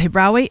 Kinda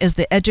Hibrawi is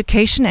the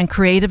Education and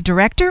Creative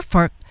Director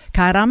for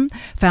Karam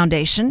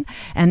Foundation,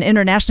 an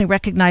internationally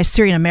recognized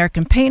Syrian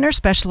American painter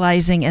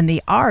specializing in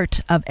the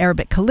art of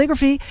Arabic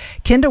calligraphy.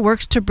 Kinda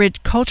works to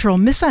bridge cultural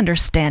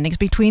misunderstandings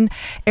between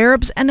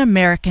Arabs and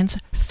Americans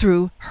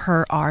through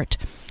her art.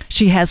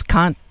 She has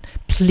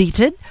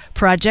completed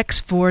projects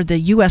for the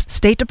U.S.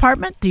 State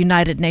Department, the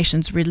United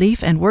Nations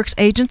Relief and Works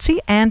Agency,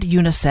 and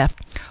UNICEF.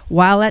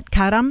 While at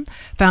Karam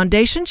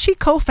Foundation, she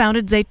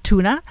co-founded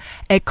Zaytuna,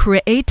 a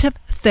creative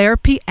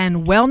therapy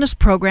and wellness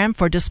program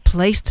for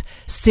displaced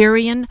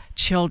Syrian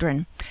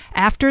children.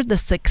 After the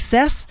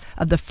success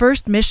of the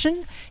first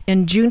mission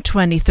in June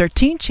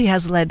 2013, she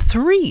has led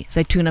 3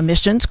 Zaytuna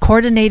missions,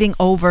 coordinating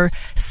over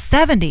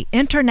 70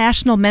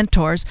 international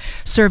mentors,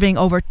 serving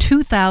over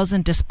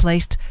 2,000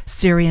 displaced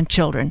Syrian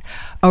children.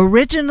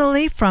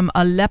 Originally from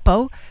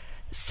Aleppo,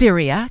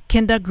 Syria,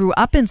 Kinda grew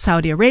up in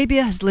Saudi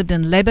Arabia, has lived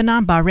in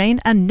Lebanon,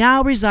 Bahrain, and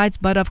now resides,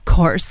 but of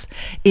course,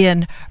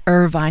 in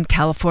Irvine,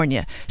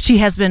 California. She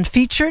has been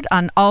featured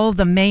on all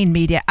the main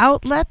media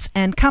outlets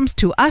and comes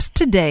to us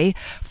today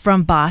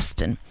from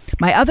Boston.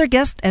 My other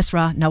guest,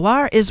 Esra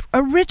Nawar, is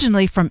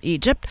originally from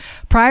Egypt.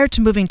 Prior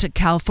to moving to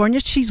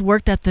California, she's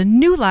worked at the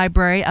New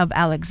Library of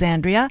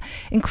Alexandria,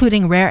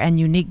 including rare and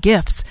unique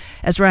gifts.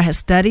 Esra has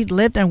studied,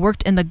 lived, and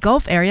worked in the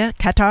Gulf area,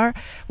 Qatar,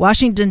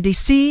 Washington,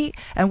 D.C.,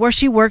 and where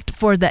she worked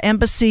for the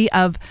Embassy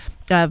of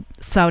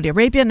Saudi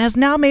Arabia, and has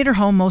now made her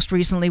home most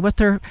recently with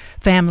her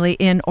family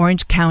in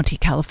Orange County,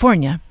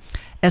 California.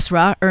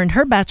 Esra earned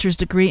her bachelor's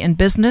degree in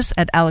business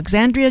at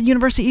Alexandria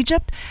University,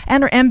 Egypt,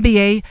 and her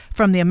MBA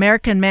from the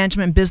American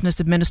Management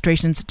Business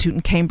Administration Institute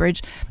in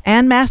Cambridge,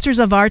 and Masters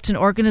of Arts in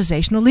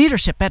Organizational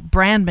Leadership at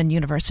Brandman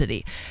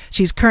University.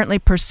 She's currently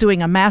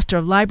pursuing a Master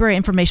of Library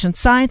Information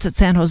Science at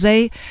San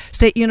Jose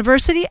State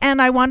University, and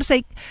I want to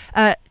say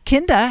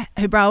Kinda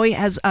Hibrawi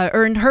has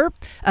earned her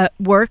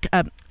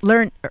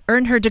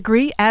earned her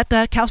degree at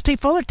Cal State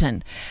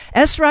Fullerton.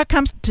 Esra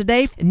comes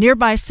today from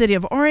nearby city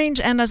of Orange,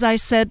 and as I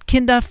said,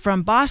 Kinda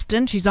from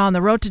Boston. She's on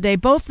the road today.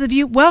 Both of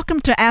you, welcome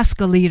to Ask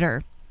a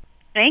Leader.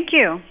 Thank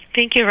you.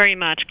 Thank you very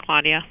much,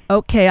 Claudia.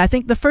 Okay, I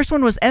think the first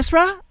one was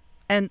Esra,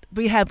 and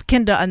we have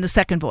Kinda on the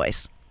second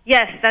voice.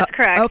 Yes, that's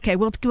correct. Okay,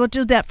 we'll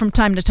do that from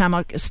time to time.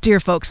 I'll steer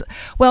folks.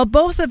 Well,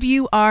 both of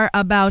you are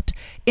about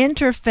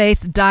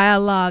interfaith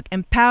dialogue,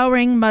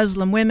 empowering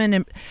Muslim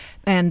women,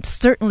 and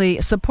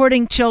certainly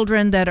supporting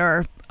children that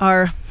are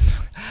on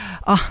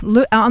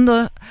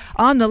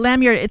the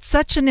lam here. It's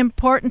such an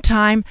important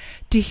time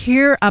to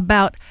hear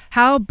about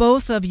how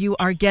both of you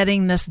are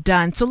getting this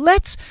done. So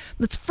let's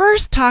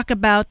first talk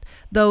about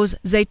those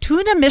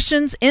Zaytuna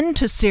missions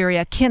into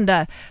Syria,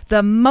 Kinda,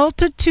 the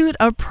multitude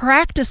of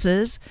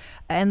practices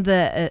and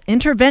the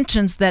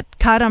interventions that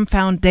Karam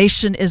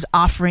Foundation is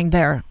offering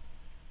there.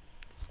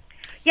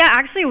 Yeah,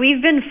 actually,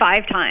 we've been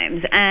 5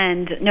 times,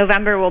 and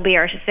November will be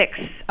our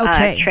 6th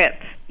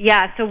trip.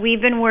 Yeah, so we've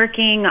been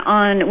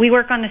we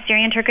work on the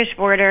Syrian-Turkish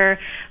border.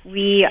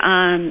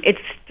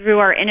 It's through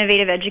our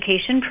innovative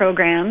education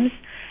programs,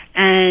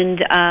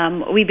 and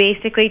we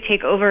basically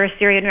take over a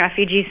Syrian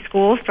refugee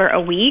school for a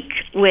week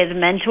with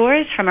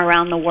mentors from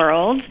around the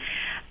world,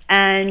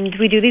 and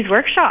we do these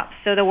workshops.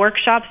 So the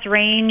workshops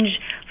range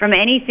from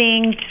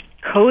anything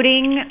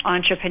coding,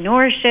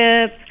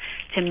 entrepreneurship,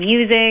 to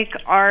music,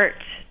 art,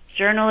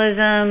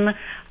 journalism.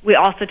 We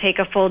also take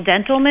a full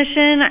dental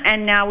mission,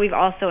 and now we've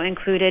also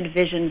included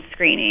vision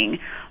screening.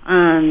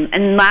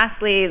 And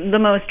lastly, the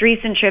most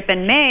recent trip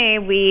in May,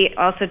 we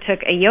also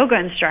took a yoga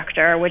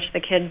instructor, which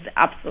the kids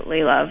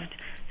absolutely loved.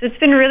 So it's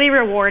been really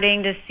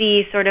rewarding to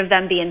see sort of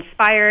them be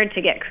inspired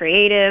to get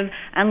creative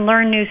and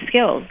learn new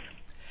skills.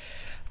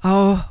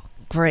 Oh,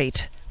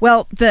 great.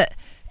 Well,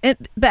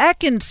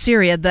 back in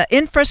Syria, the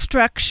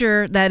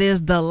infrastructure, that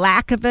is the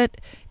lack of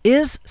it,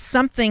 is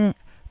something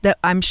that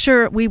I'm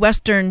sure we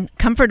Western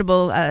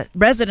comfortable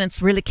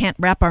residents really can't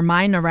wrap our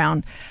mind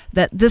around,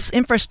 that this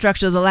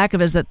infrastructure, the lack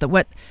of, is that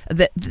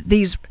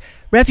these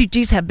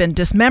refugees have been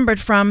dismembered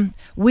from,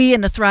 we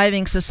in a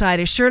thriving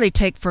society surely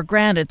take for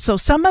granted. So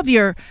some of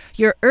your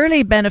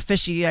early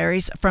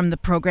beneficiaries from the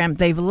program,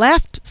 they've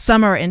left.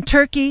 Some are in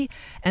Turkey,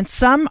 and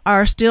some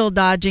are still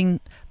dodging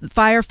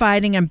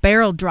firefighting and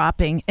barrel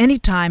dropping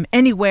anytime,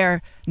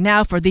 anywhere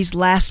now for these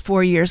last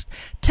 4 years.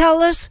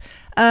 Tell us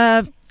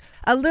a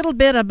little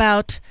bit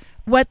about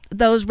what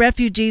those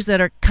refugees that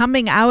are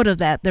coming out of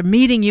that, they're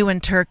meeting you in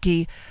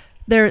Turkey.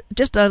 They're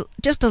just a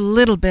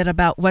little bit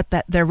about what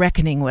that they're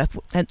reckoning with,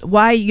 and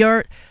why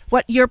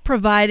what you're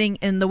providing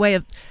in the way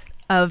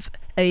of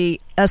a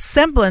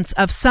semblance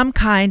of some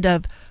kind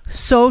of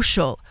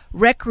social,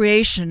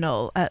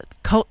 recreational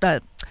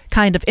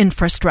kind of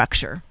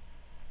infrastructure.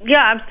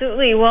 Yeah,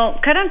 absolutely. Well,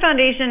 Cut On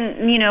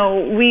Foundation,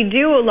 we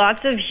do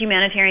lots of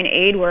humanitarian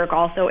aid work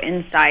also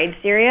inside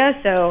Syria.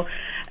 So,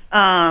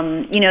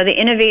 the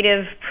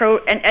innovative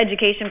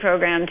education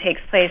program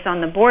takes place on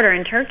the border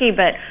in Turkey,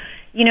 but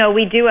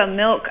we do a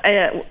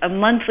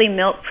monthly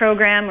milk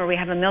program where we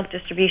have a milk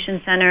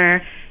distribution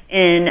center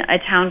in a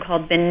town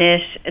called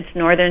Binish. It's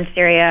northern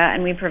Syria,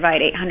 and we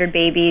provide 800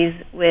 babies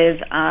with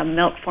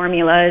milk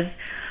formulas.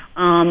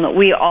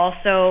 We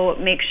also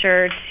make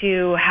sure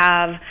to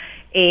have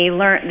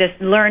this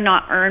Learn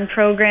Not Earn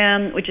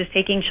program, which is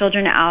taking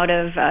children out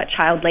of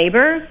child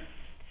labor.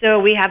 So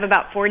we have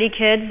about 40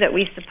 kids that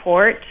we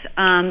support,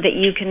 that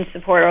you can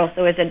support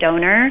also as a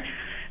donor,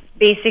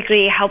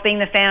 basically helping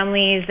the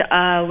families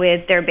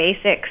with their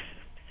basics.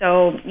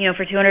 So,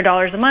 for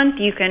 $200 a month,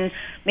 you can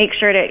make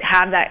sure to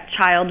have that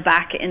child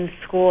back in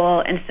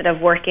school instead of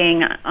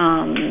working,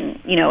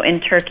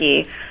 in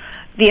Turkey.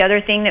 The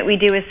other thing that we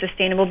do is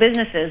sustainable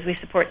businesses. We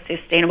support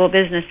sustainable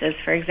businesses.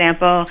 For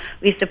example,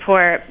 we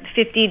support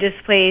 50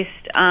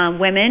 displaced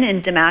women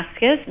in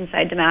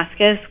inside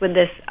Damascus, with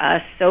this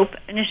soap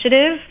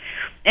initiative.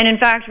 And in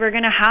fact, we're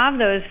going to have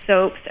those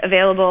soaps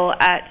available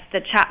at the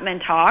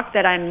Chapman Talk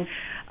that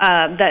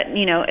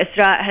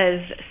Isra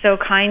has so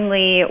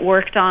kindly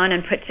worked on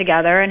and put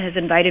together and has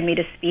invited me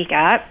to speak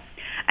at.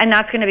 And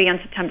that's going to be on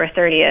September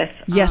 30th.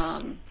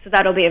 Yes. So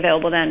that'll be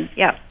available then.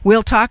 Yeah.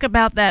 We'll talk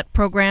about that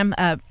program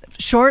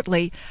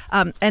shortly.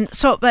 But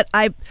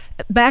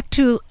back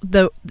to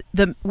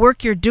the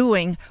work you're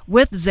doing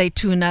with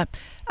Zaytuna.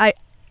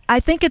 I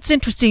think it's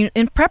interesting.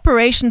 In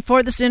preparation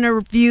for this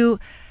interview,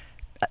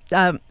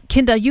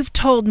 Kinda, you've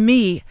told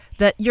me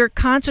that you're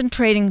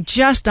concentrating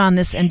just on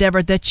this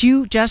endeavor, that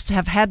you just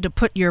have had to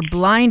put your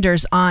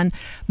blinders on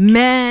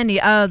many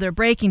other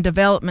breaking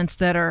developments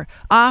that are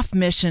off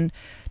mission.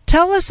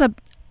 Tell us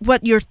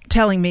what you're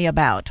telling me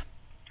about.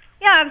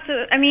 Yeah,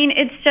 absolutely. I mean,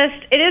 it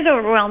is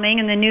overwhelming,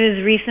 and the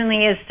news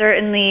recently is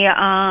certainly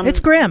it's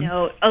grim.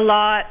 A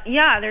lot.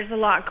 Yeah, there's a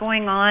lot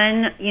going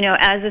on.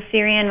 As a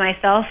Syrian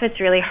myself, it's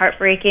really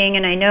heartbreaking,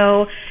 and I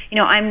know,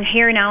 I'm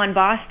here now in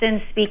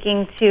Boston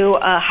speaking to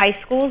high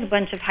schools, a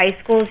bunch of high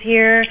schools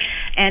here,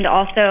 and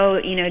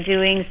also,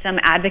 doing some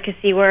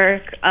advocacy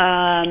work.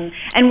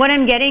 And what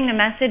I'm getting the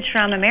message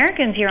from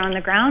Americans here on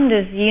the ground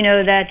is,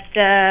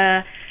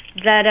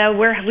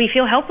 that we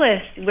feel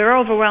helpless. We're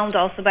overwhelmed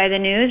also by the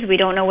news. We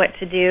don't know what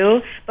to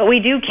do, but we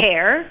do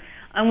care,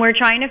 and we're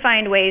trying to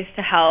find ways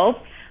to help.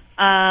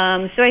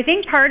 So I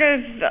think part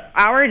of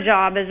our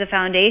job as a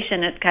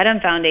foundation, at Cut On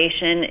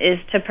Foundation, is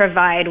to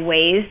provide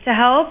ways to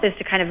help, is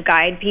to kind of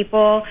guide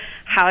people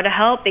how to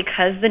help,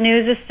 because the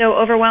news is so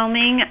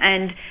overwhelming,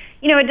 and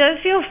it does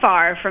feel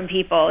far from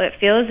people. It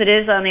feels it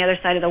is on the other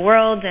side of the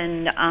world,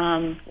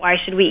 and why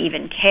should we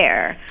even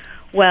care?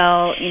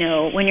 Well,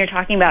 when you're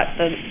talking about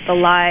the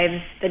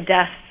lives, the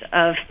deaths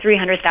of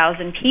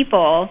 300,000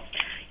 people,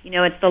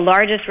 it's the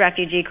largest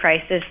refugee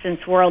crisis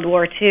since World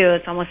War II.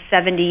 It's almost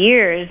 70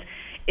 years.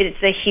 It's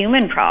a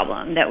human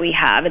problem that we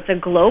have. It's a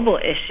global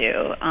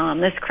issue.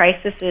 This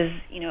crisis is,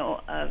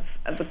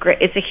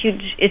 it's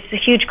a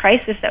huge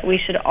crisis that we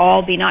should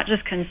all be not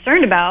just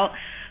concerned about,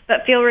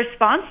 but feel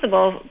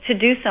responsible to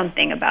do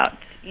something about,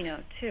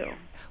 too.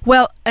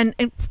 Well, and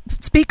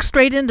speak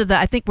straight into that.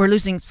 I think we're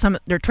losing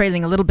they're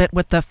trailing a little bit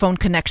with the phone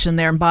connection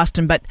there in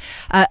Boston, but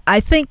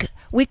I think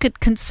we could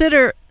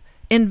consider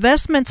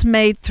investments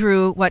made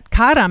through what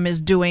Karam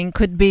is doing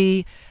could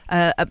be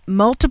a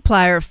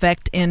multiplier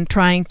effect in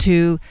trying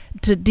to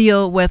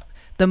deal with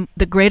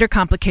the greater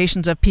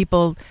complications of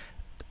people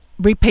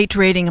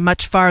repatriating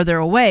much farther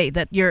away.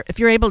 That if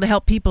you're able to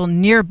help people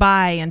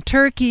nearby in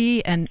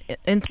Turkey and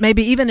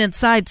maybe even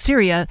inside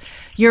Syria,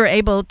 you're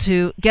able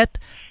to get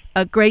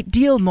a great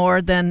deal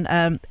more than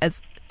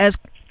as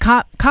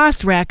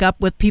cost rack up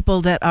with people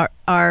that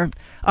are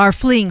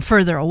fleeing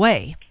further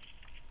away.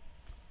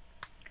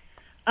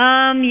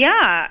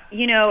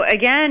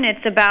 Again,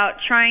 it's about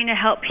trying to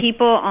help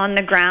people on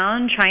the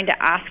ground, trying to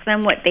ask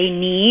them what they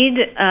need,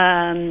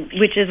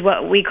 which is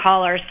what we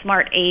call our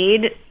smart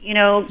aid,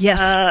 yes.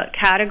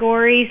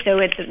 Category. So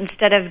it's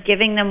instead of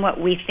giving them what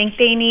we think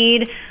they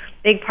need,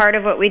 big part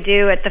of what we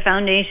do at the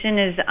foundation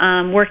is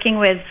working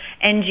with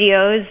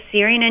NGOs,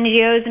 Syrian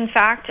NGOs, in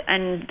fact,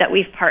 and that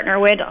we've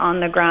partnered with on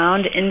the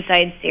ground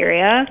inside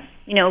Syria.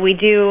 You know, we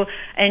do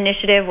an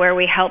initiative where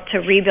we help to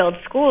rebuild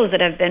schools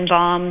that have been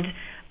bombed,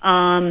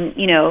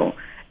 you know,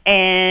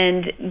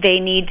 and they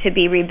need to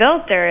be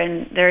rebuilt. They're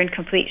in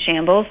complete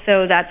shambles.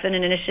 So that's an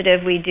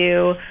initiative we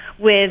do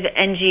with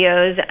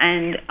NGOs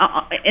and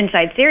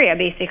inside Syria,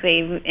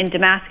 basically in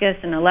Damascus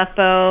and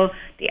Aleppo,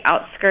 the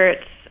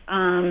outskirts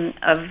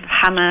of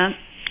Hama.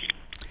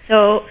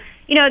 So,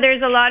 you know,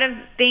 there's a lot of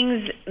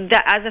things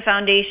that as a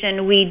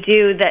foundation we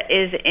do that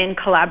is in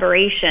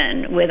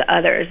collaboration with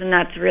others, and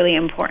that's really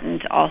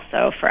important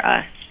also for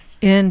us.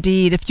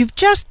 Indeed. If you've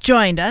just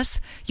joined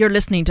us, you're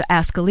listening to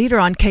Ask a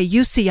Leader on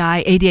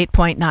KUCI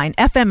 88.9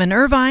 FM in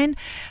Irvine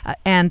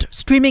and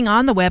streaming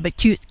on the web at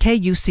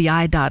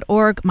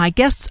kuci.org. My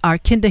guests are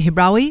Kinda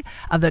Hibrawi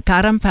of the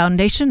Karam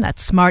Foundation,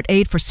 that's Smart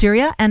Aid for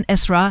Syria, and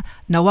Esra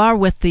Nawar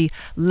with the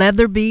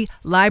Leatherby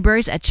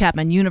Libraries at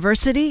Chapman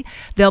University.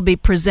 They'll be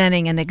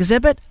presenting an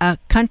exhibit, A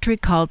Country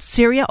Called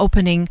Syria,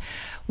 opening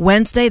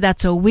Wednesday.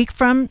 That's a week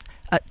from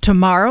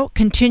tomorrow,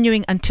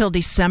 continuing until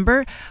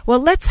December. Well,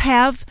 let's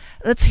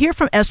hear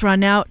from Esra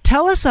now.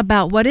 Tell us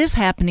about what is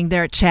happening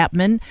there at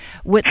Chapman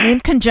in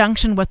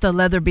conjunction with the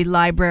Leatherby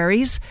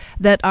Libraries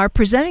that are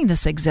presenting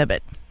this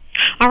exhibit.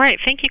 All right.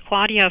 Thank you,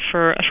 Claudia,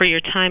 for your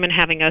time and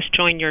having us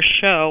join your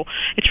show.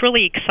 It's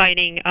really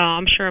exciting.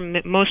 I'm sure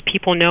most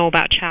people know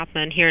about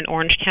Chapman here in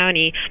Orange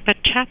County,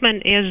 but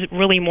Chapman is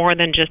really more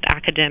than just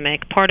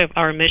academic. Part of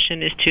our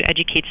mission is to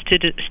educate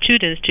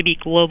students to be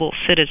global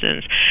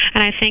citizens.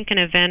 And I think an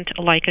event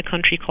like A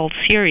Country Called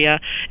Syria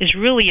is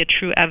really a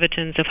true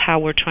evidence of how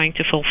we're trying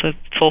to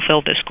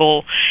fulfill this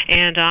goal.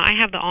 And I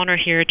have the honor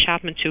here at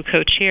Chapman to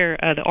co-chair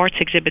the Arts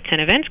Exhibits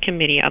and Events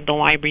Committee of the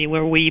library,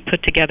 where we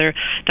put together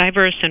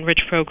diverse and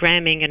rich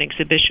programming and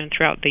exhibition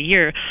throughout the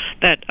year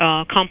that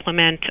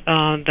complement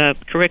the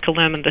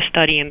curriculum and the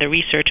study and the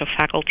research of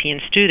faculty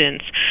and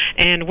students.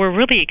 And we're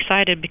really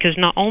excited because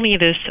not only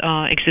this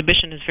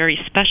exhibition is very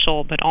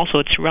special, but also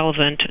it's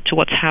relevant to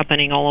what's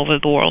happening all over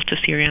the world to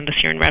Syria and the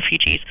Syrian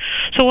refugees.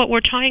 So what we're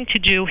trying to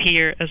do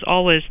here is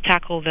always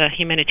tackle the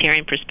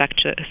humanitarian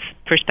perspective,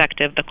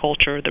 the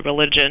culture, the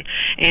religion.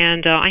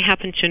 And I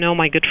happen to know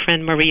my good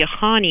friend Maria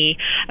Khani,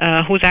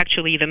 who's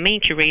actually the main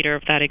curator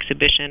of that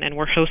exhibition, and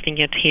we're hosting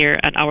it here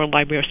at our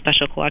Library of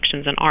Special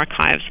Collections and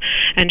Archives.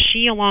 And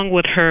she, along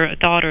with her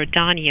daughter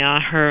Dania,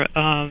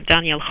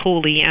 Daniel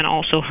Khouli, and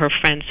also her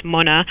friends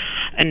Mona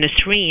and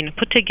Nasreen,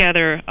 put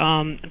together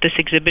this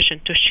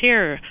exhibition to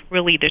share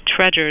really the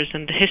treasures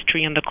and the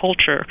history and the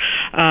culture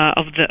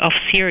of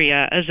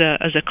Syria as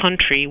a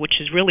country, which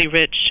is really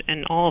rich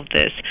in all of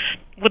this,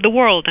 with the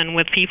world and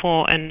with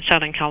people in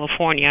Southern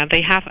California.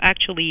 They have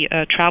actually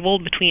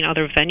traveled between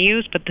other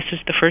venues, but this is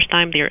the first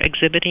time they're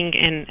exhibiting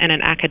in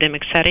an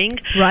academic setting.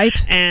 Right.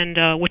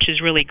 And which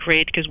is really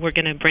great because we're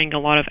going to bring a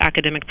lot of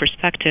academic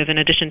perspective. In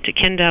addition to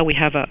Kinda, we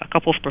have a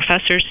couple of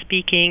professors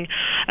speaking.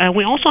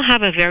 We also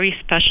have a very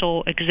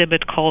special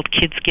exhibit called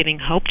Kids Giving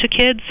Hope to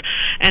Kids.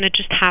 And it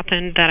just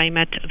happened that I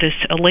met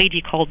a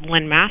lady called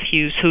Lynn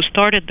Matthews, who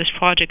started this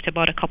project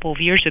about a couple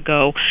of years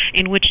ago,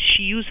 in which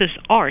she uses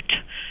art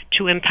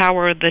to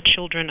empower the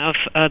children of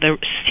the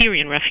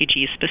Syrian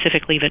refugees,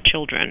 specifically the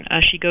children.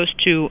 She goes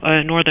to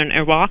northern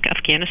Iraq,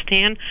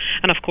 Afghanistan,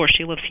 and of course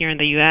she lives here in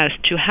the U.S.,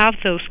 to have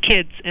those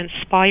kids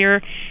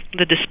inspire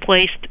the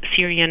displaced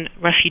Syrian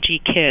refugee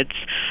kids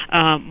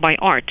by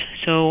art.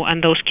 So,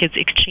 and those kids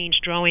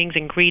exchange drawings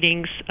and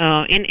greetings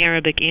in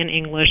Arabic, in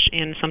English,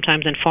 and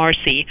sometimes in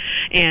Farsi,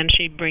 and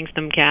she brings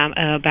them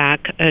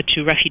back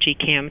to refugee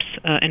camps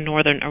in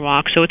northern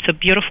Iraq. So it's a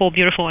beautiful,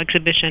 beautiful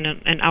exhibition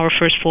in our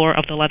first floor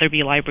of the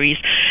Leatherby Libraries.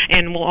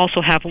 And we'll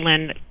also have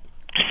Lynn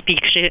speak.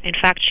 In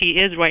fact, she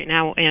is right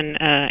now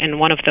in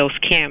one of those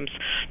camps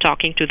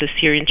talking to the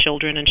Syrian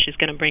children, and she's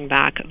going to bring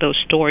back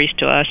those stories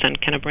to us and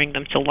kind of bring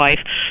them to life.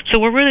 So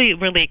we're really,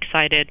 really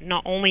excited,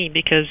 not only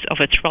because of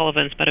its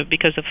relevance, but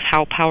because of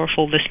how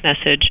powerful this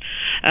message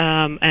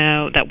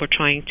that we're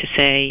trying to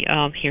say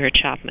here at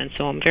Chapman.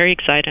 So I'm very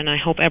excited, and I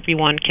hope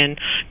everyone can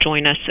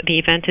join us. The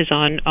event is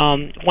on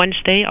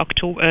Wednesday,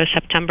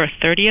 September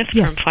 30th,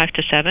 yes, from 5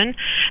 to 7,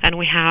 and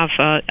we have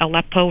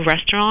Aleppo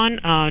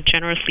restaurant,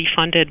 generously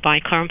funded by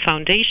Karam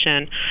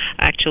Foundation,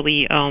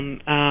 actually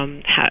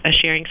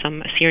sharing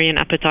some Syrian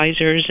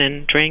appetizers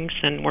and drinks,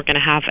 and we're going to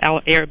have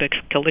Arabic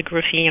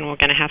calligraphy, and we're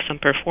going to have some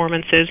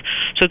performances.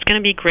 So it's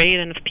going to be great,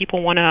 and if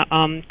people want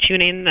to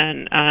tune in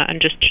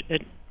and just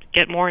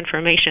get more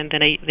information,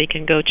 then they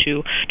can go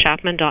to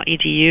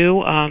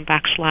chapman.edu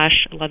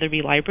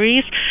 /Leatherby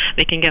Libraries.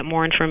 They can get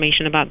more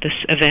information about this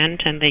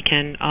event, and they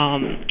can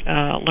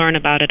learn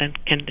about it and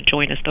can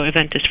join us. The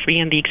event is free,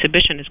 and the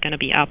exhibition is going to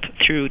be up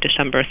through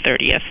December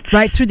 30th.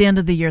 Right through the end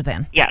of the year,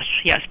 then? Yes.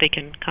 They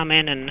can come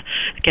in and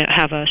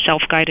have a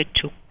self-guided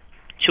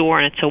tour,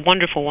 and it's a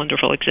wonderful,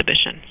 wonderful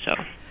exhibition. So.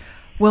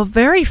 Well,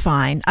 very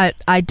fine.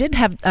 I did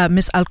have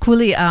Miss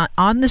Alkuli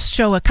on this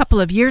show a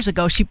couple of years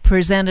ago. She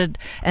presented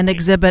an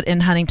exhibit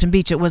in Huntington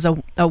Beach. It was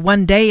a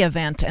one-day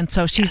event, and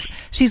so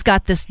she's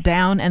got this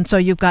down. And so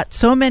you've got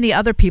so many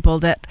other people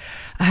that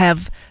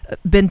have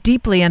been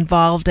deeply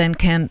involved and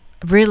can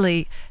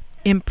really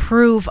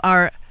improve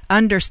our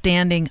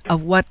understanding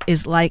of what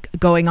is like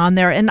going on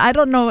there. And I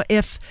don't know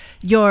if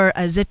your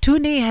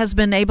Zetuni has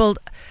been able,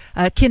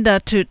 Kinda,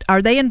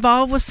 are they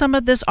involved with some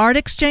of this art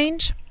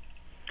exchange?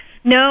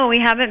 No, we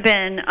haven't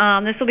been.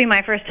 This will be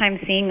my first time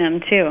seeing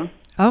them, too.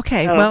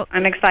 Okay, so well,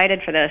 I'm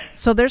excited for this.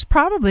 So there's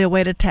probably a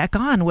way to tack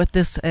on with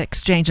this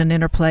exchange and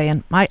interplay,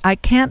 and I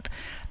can't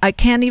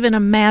even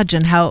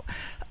imagine how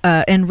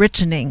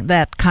enriching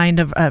that kind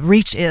of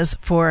reach is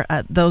for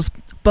those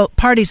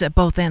parties at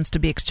both ends to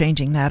be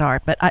exchanging that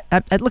art. But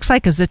it looks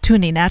like a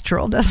Zetuni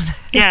natural, doesn't it?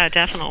 Yeah,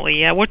 definitely.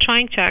 Yeah, we're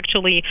trying to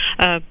actually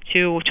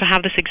to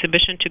have this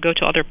exhibition to go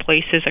to other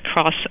places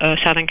across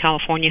Southern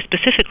California,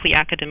 specifically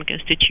academic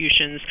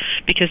institutions,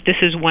 because this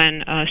is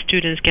when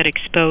students get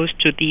exposed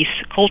to these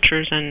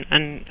cultures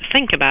and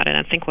think about it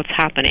and think what's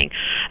happening.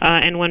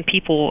 And when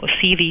people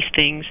see these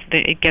things,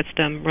 it gets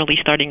them really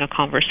starting a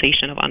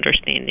conversation of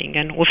understanding.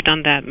 And we've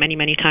done that many,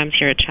 many times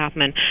here at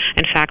Chapman.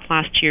 In fact,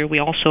 last year we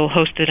also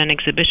hosted an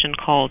exhibition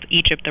called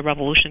Egypt, the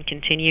Revolution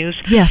Continues,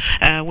 yes,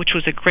 which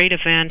was a great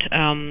event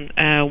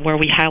where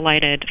we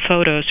highlighted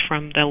photos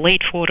from the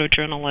late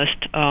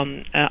photojournalist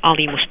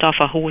Ali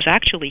Mustafa, who was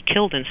actually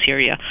killed in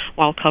Syria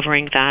while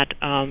covering that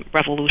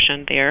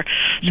revolution there.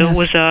 So yes.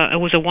 It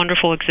was a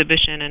wonderful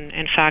exhibition, and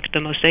in fact the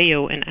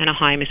Museo in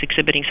Anaheim is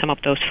exhibiting some of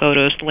those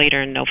photos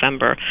later in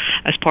November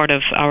as part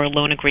of our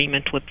loan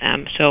agreement with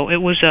them. So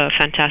it was a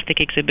fantastic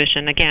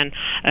exhibition, again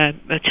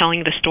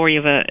telling the story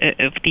of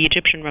the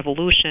Egyptian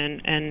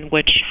Revolution, and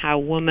how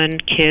women,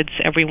 kids,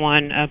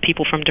 everyone,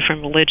 people from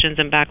different religions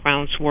and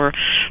backgrounds were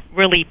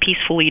really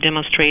peacefully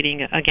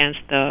demonstrating against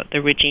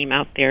the regime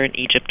out there in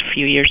Egypt a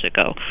few years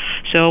ago.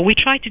 So we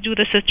try to do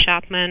this at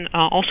Chapman.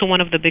 Also, one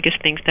of the biggest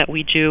things that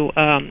we do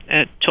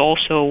to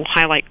also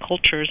highlight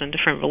cultures and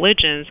different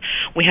religions,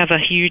 we have a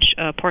huge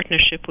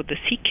partnership with the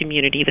Sikh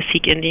community, the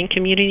Sikh Indian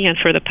community, and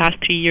for the past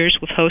 2 years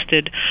we've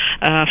hosted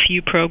a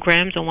few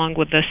programs along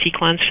with the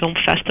Sikhlands Film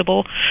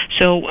Festival.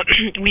 So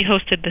we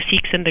hosted the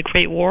Sikhs in the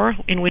Great War,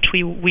 in which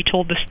we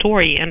told the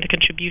story and the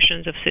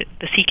contributions of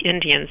the Sikh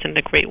Indians in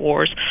the Great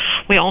Wars.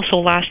 We also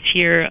last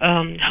year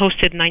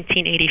hosted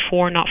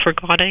 1984 Not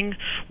Forgotten,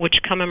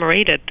 which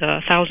commemorated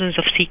the thousands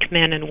of Sikh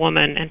men and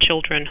women and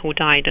children who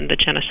died in the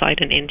genocide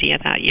in India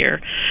that year.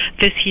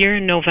 This year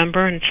in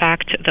November, in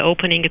fact, the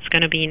opening, it's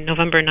going to be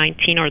November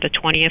 19th or the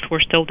 20th. We're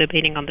still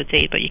debating on the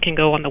date, but you can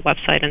go on the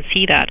website and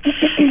see that.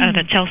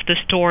 That tells the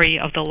story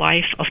of the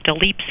life of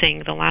Dalip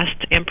Singh, the last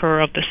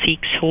emperor of the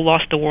Sikhs who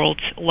lost the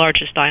world's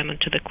largest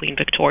diamond to the Queen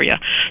Victoria.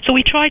 So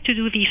we try to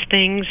do these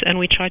things, and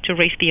we try to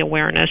raise the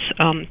awareness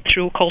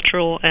through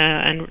cultural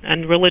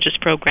and religious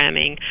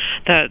programming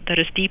that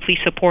is deeply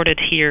supported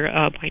here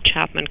by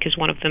Chapman, because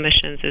one of the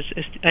missions is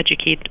to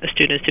educate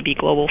students to be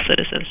global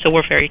citizens. So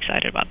we're very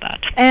excited about that.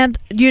 And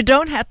you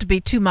don't have to be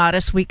too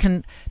modest. We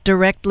can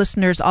direct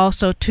listeners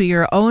also to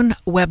your own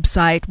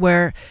website,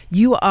 where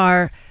you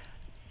are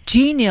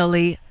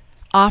genially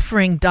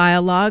offering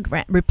dialogue,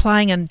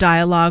 replying in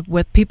dialogue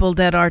with people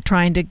that are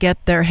trying to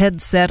get their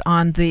heads set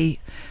on the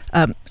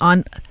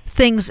on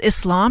things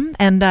Islam,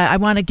 and I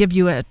want to give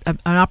you an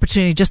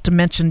opportunity just to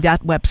mention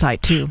that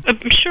website too.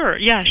 Sure,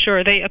 yeah,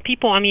 sure. They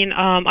people. I mean,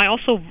 I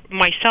also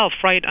myself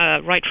write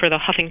for the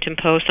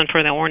Huffington Post and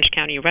for the Orange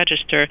County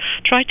Register.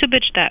 Try to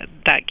bridge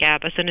that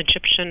gap. As an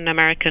Egyptian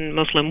American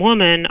Muslim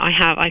woman,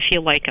 I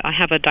feel like I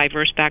have a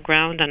diverse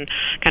background, and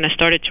kind of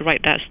started to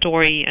write that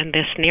story and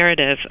this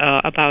narrative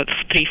about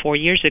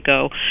 3-4 years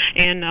ago.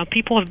 And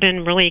people have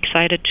been really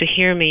excited to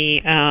hear me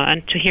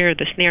and to hear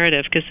this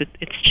narrative, because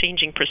it's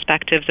changing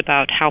perspectives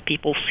about how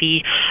people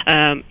see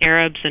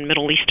Arabs and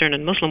Middle Eastern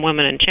and Muslim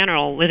women in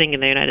general living in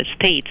the United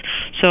States.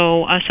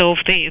 So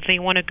if they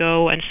want to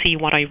go and see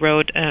what I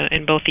wrote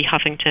in both the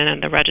Huffington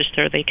and the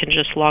Register, they can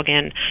just log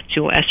in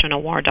to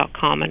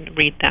esternawar.com and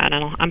read that.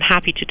 And I'm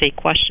happy to take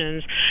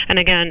questions. And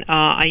again,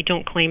 I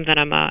don't claim that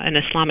I'm an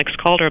Islamic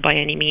scholar by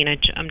any means.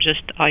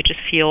 I just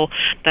feel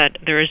that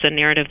there is a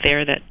narrative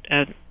there that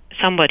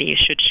somebody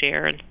should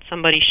share, and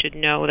somebody should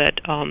know that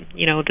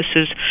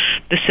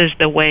this is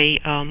the way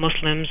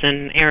Muslims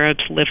and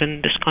Arabs live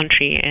in this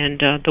country, and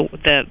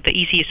the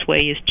easiest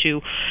way is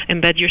to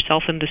embed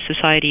yourself in the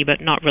society,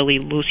 but not really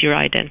lose your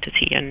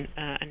identity, and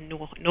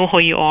know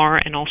who you are,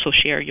 and also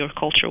share your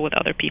culture with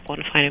other people,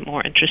 and find it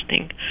more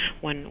interesting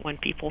when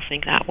people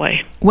think that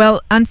way.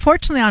 Well,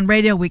 unfortunately on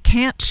radio we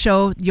can't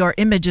show your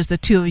images, the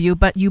two of you,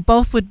 but you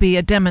both would be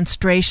a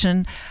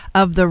demonstration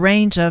of the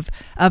range of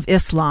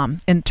Islam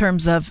in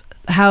terms of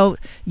how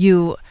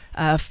you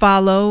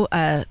follow,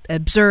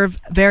 observe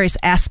various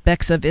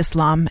aspects of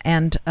Islam,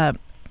 and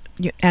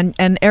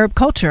and Arab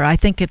culture. I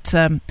think it's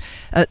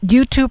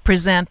you two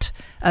present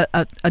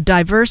a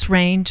diverse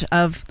range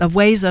of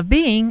ways of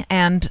being,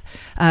 and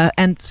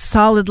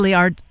solidly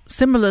are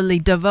similarly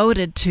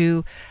devoted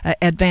to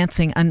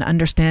advancing an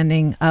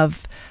understanding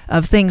of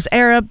things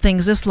Arab,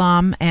 things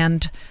Islam,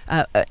 and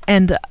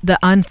the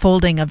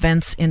unfolding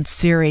events in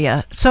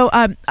Syria. So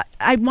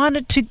I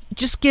wanted to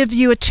just give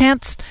you a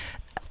chance,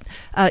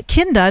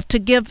 Kinda, to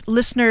give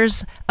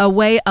listeners a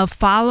way of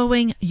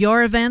following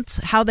your events,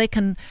 how they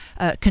can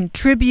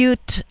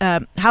contribute,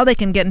 how they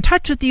can get in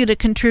touch with you to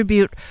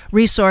contribute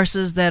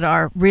resources that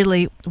are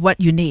really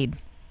what you need.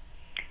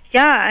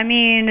 Yeah, I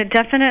mean,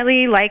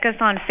 definitely like us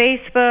on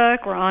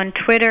Facebook. We're on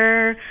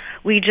Twitter.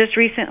 We just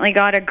recently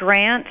got a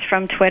grant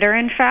from Twitter,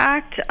 in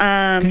fact.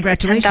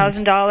 Congratulations.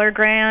 A $10,000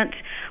 grant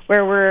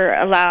where we're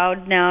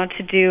allowed now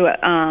to do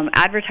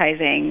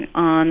advertising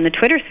on the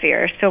Twitter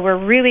sphere. So we're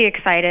really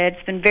excited.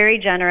 It's been very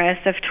generous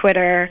of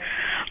Twitter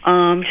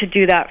to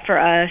do that for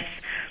us.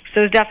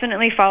 So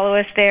definitely follow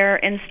us there,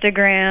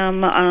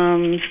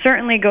 Instagram.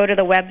 Certainly go to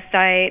the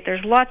website.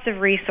 There's lots of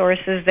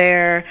resources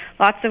there,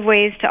 lots of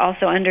ways to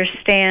also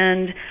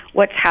understand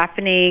what's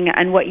happening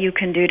and what you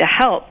can do to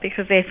help,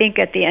 because I think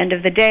at the end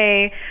of the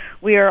day,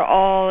 we are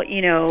all,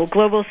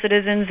 global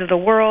citizens of the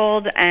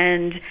world,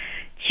 and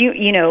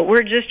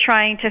we're just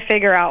trying to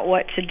figure out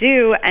what to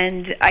do.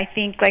 And I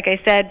think, like I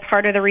said,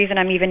 part of the reason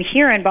I'm even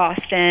here in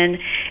Boston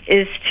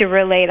is to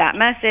relay that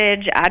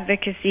message,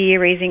 advocacy,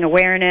 raising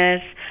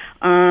awareness.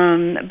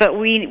 But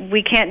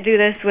we can't do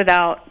this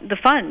without the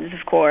funds,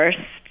 of course,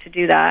 to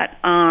do that.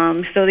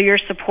 So your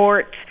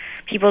support,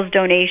 people's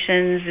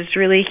donations, is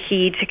really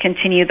key to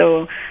continue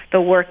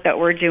the work that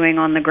we're doing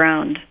on the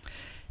ground.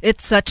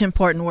 It's such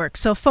important work.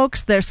 So,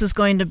 folks, this is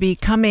going to be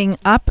coming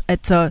up.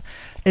 It's a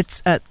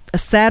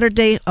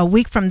Saturday, a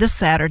week from this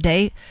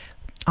Saturday,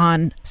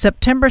 on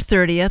September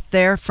 30th.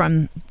 There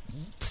from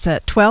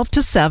 12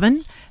 to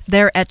 7.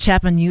 They're at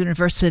Chapman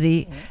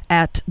University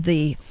at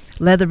the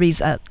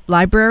Leatherby's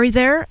library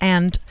there,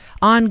 and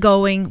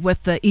ongoing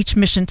with each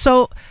mission.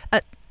 So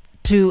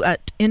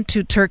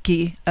into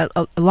Turkey,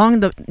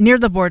 near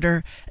the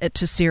border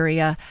to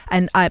Syria,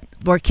 and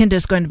where Kinda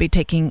is going to be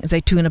taking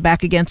Zaytuna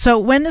back again. So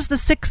when is the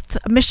 6th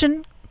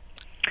mission?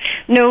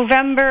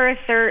 November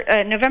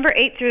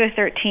 8th through the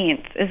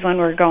 13th is when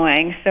we're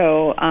going.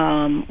 So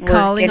we're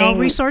calling all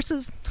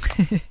resources.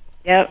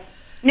 Yep.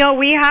 No,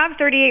 we have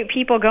 38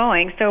 people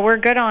going, so we're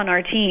good on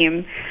our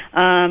team.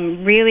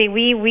 Really,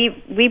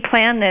 we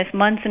plan this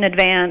months in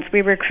advance.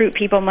 We recruit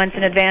people months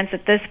in advance.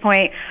 At this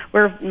point,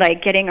 we're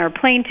getting our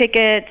plane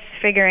tickets,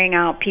 figuring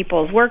out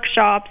people's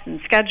workshops and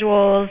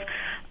schedules.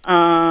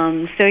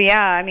 So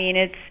yeah, I mean,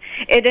 it's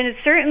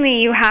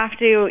certainly you have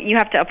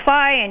to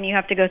apply, and you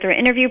have to go through an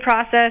interview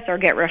process or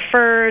get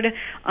referred.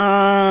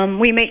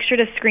 We make sure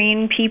to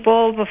screen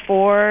people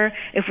before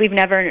if we've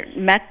never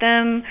met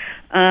them.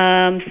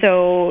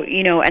 So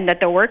and that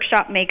the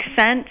workshop makes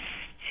sense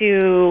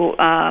to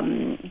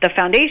the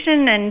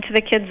foundation and to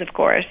the kids, of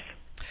course.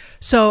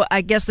 So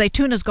I guess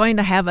Zaytuna is going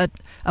to have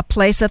a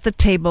place at the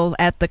table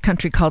at the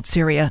country called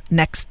Syria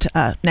next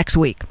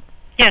week.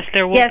 Yes,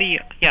 there will be.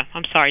 Yeah,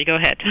 I'm sorry. Go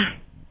ahead.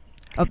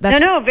 Oh,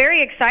 No,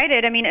 very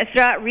excited. I mean,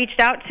 Isra reached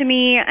out to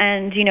me,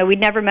 and,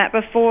 we'd never met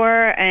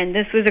before, and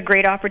this was a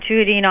great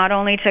opportunity not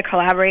only to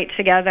collaborate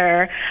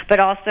together, but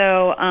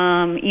also,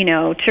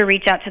 to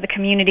reach out to the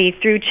community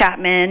through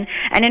Chapman.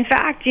 And in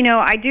fact,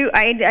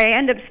 I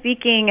end up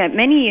speaking at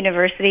many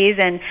universities,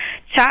 and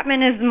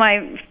Chapman is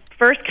my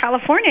first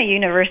California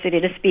university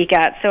to speak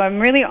at, so I'm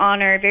really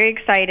honored, very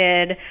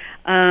excited.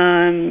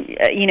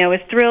 Was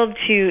thrilled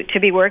to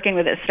be working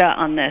with ISTA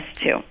on this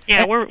too.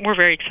 Yeah, we're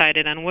very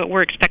excited, and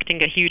we're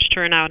expecting a huge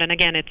turnout. And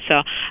again,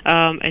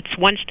 it's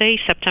Wednesday,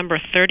 September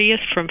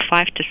 30th, from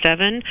 5 to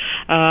 7.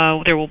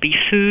 There will be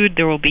food,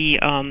 there will be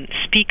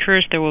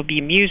speakers, there will be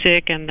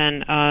music, and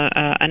then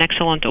an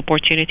excellent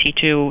opportunity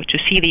to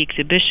see the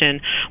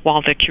exhibition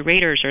while the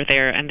curators are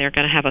there, and they're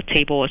going to have a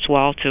table as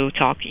well to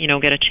talk.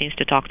 Get a chance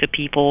to talk to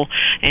people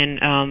and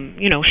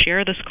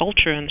share the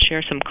sculpture and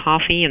share some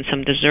coffee and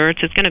some desserts.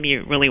 It's going to be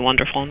really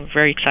wonderful, and we're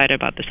very excited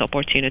about this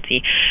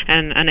opportunity.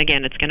 And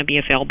again, it's going to be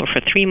available for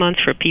 3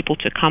 months for people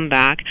to come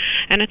back.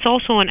 And it's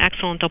also an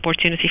excellent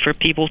opportunity for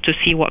people to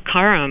see what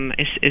Karam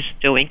is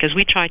doing, because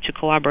we try to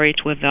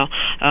collaborate with a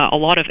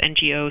lot of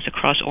NGOs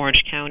across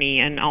Orange County.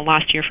 And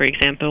last year, for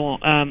example,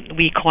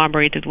 we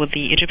collaborated with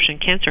the Egyptian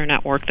Cancer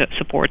Network that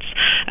supports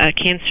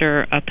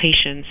cancer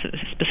patients,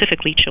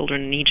 specifically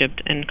children in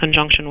Egypt, in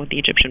conjunction with the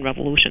Egyptian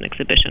Revolution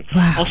exhibition.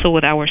 Wow. Also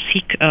with our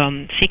Sikh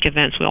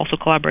events, we also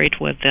collaborate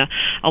with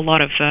a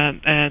lot of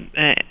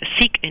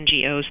Sikh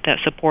NGOs that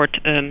support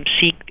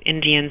Sikh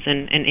Indians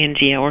in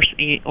India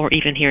or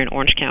even here in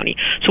Orange County.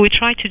 So we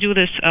try to do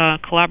this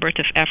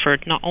collaborative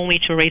effort not only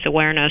to raise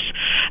awareness,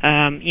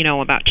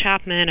 about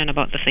Chapman and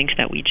about the things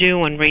that we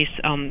do and raise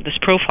this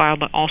profile,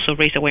 but also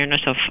raise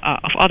awareness of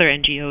other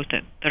NGOs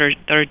that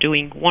are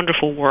doing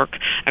wonderful work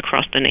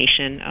across the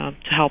nation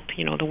to help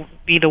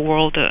be the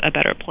world a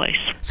better place.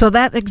 So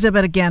that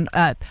exhibit again,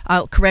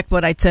 I'll correct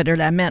what I said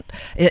earlier. I meant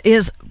it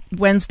is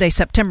Wednesday,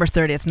 September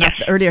 30th, not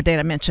the earlier date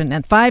I mentioned,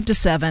 and 5 to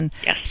 7.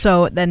 Yes.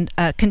 So then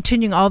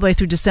continuing all the way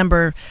through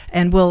December,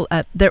 and we'll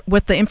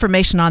with the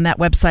information on that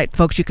website,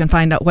 folks, you can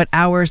find out what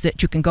hours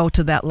that you can go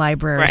to that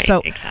library. Right,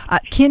 so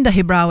exactly. Kinda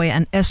Hibrawi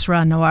and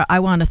Esra Noir, I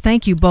want to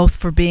thank you both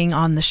for being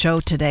on the show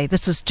today.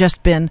 This has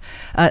just been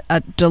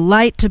a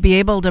delight to be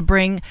able to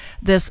bring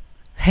this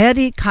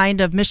heady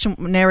kind of mission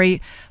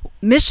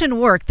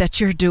work that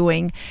you're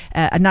doing,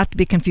 not to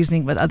be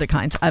confusing with other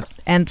kinds.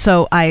 And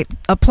so I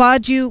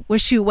applaud you,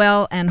 wish you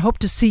well, and hope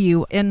to see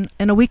you in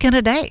a week and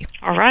a day.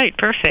 All right,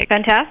 perfect.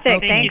 Fantastic.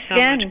 Okay. Thanks Thank you so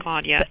again. much,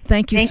 Claudia.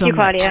 Thank you so much.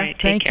 Claudia. Right,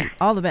 Thank take you. care.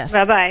 All the best.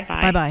 Bye-bye.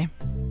 Bye. Bye-bye.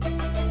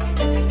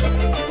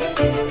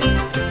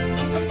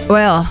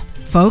 Well,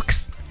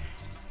 folks,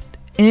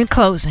 in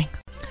closing,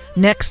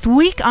 next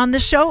week on the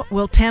show,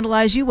 we'll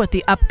tantalize you with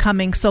the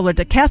upcoming Solar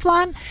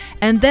Decathlon,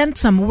 and then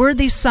some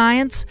worthy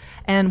science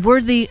and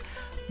worthy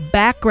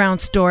background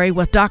story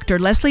with Dr.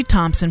 Leslie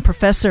Thompson,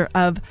 professor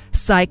of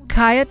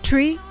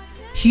psychiatry,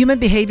 human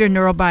behavior,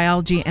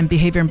 neurobiology, and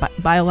behavior and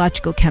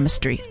biological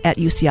chemistry at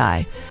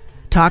UCI.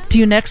 Talk to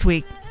you next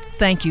week.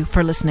 Thank you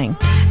for listening.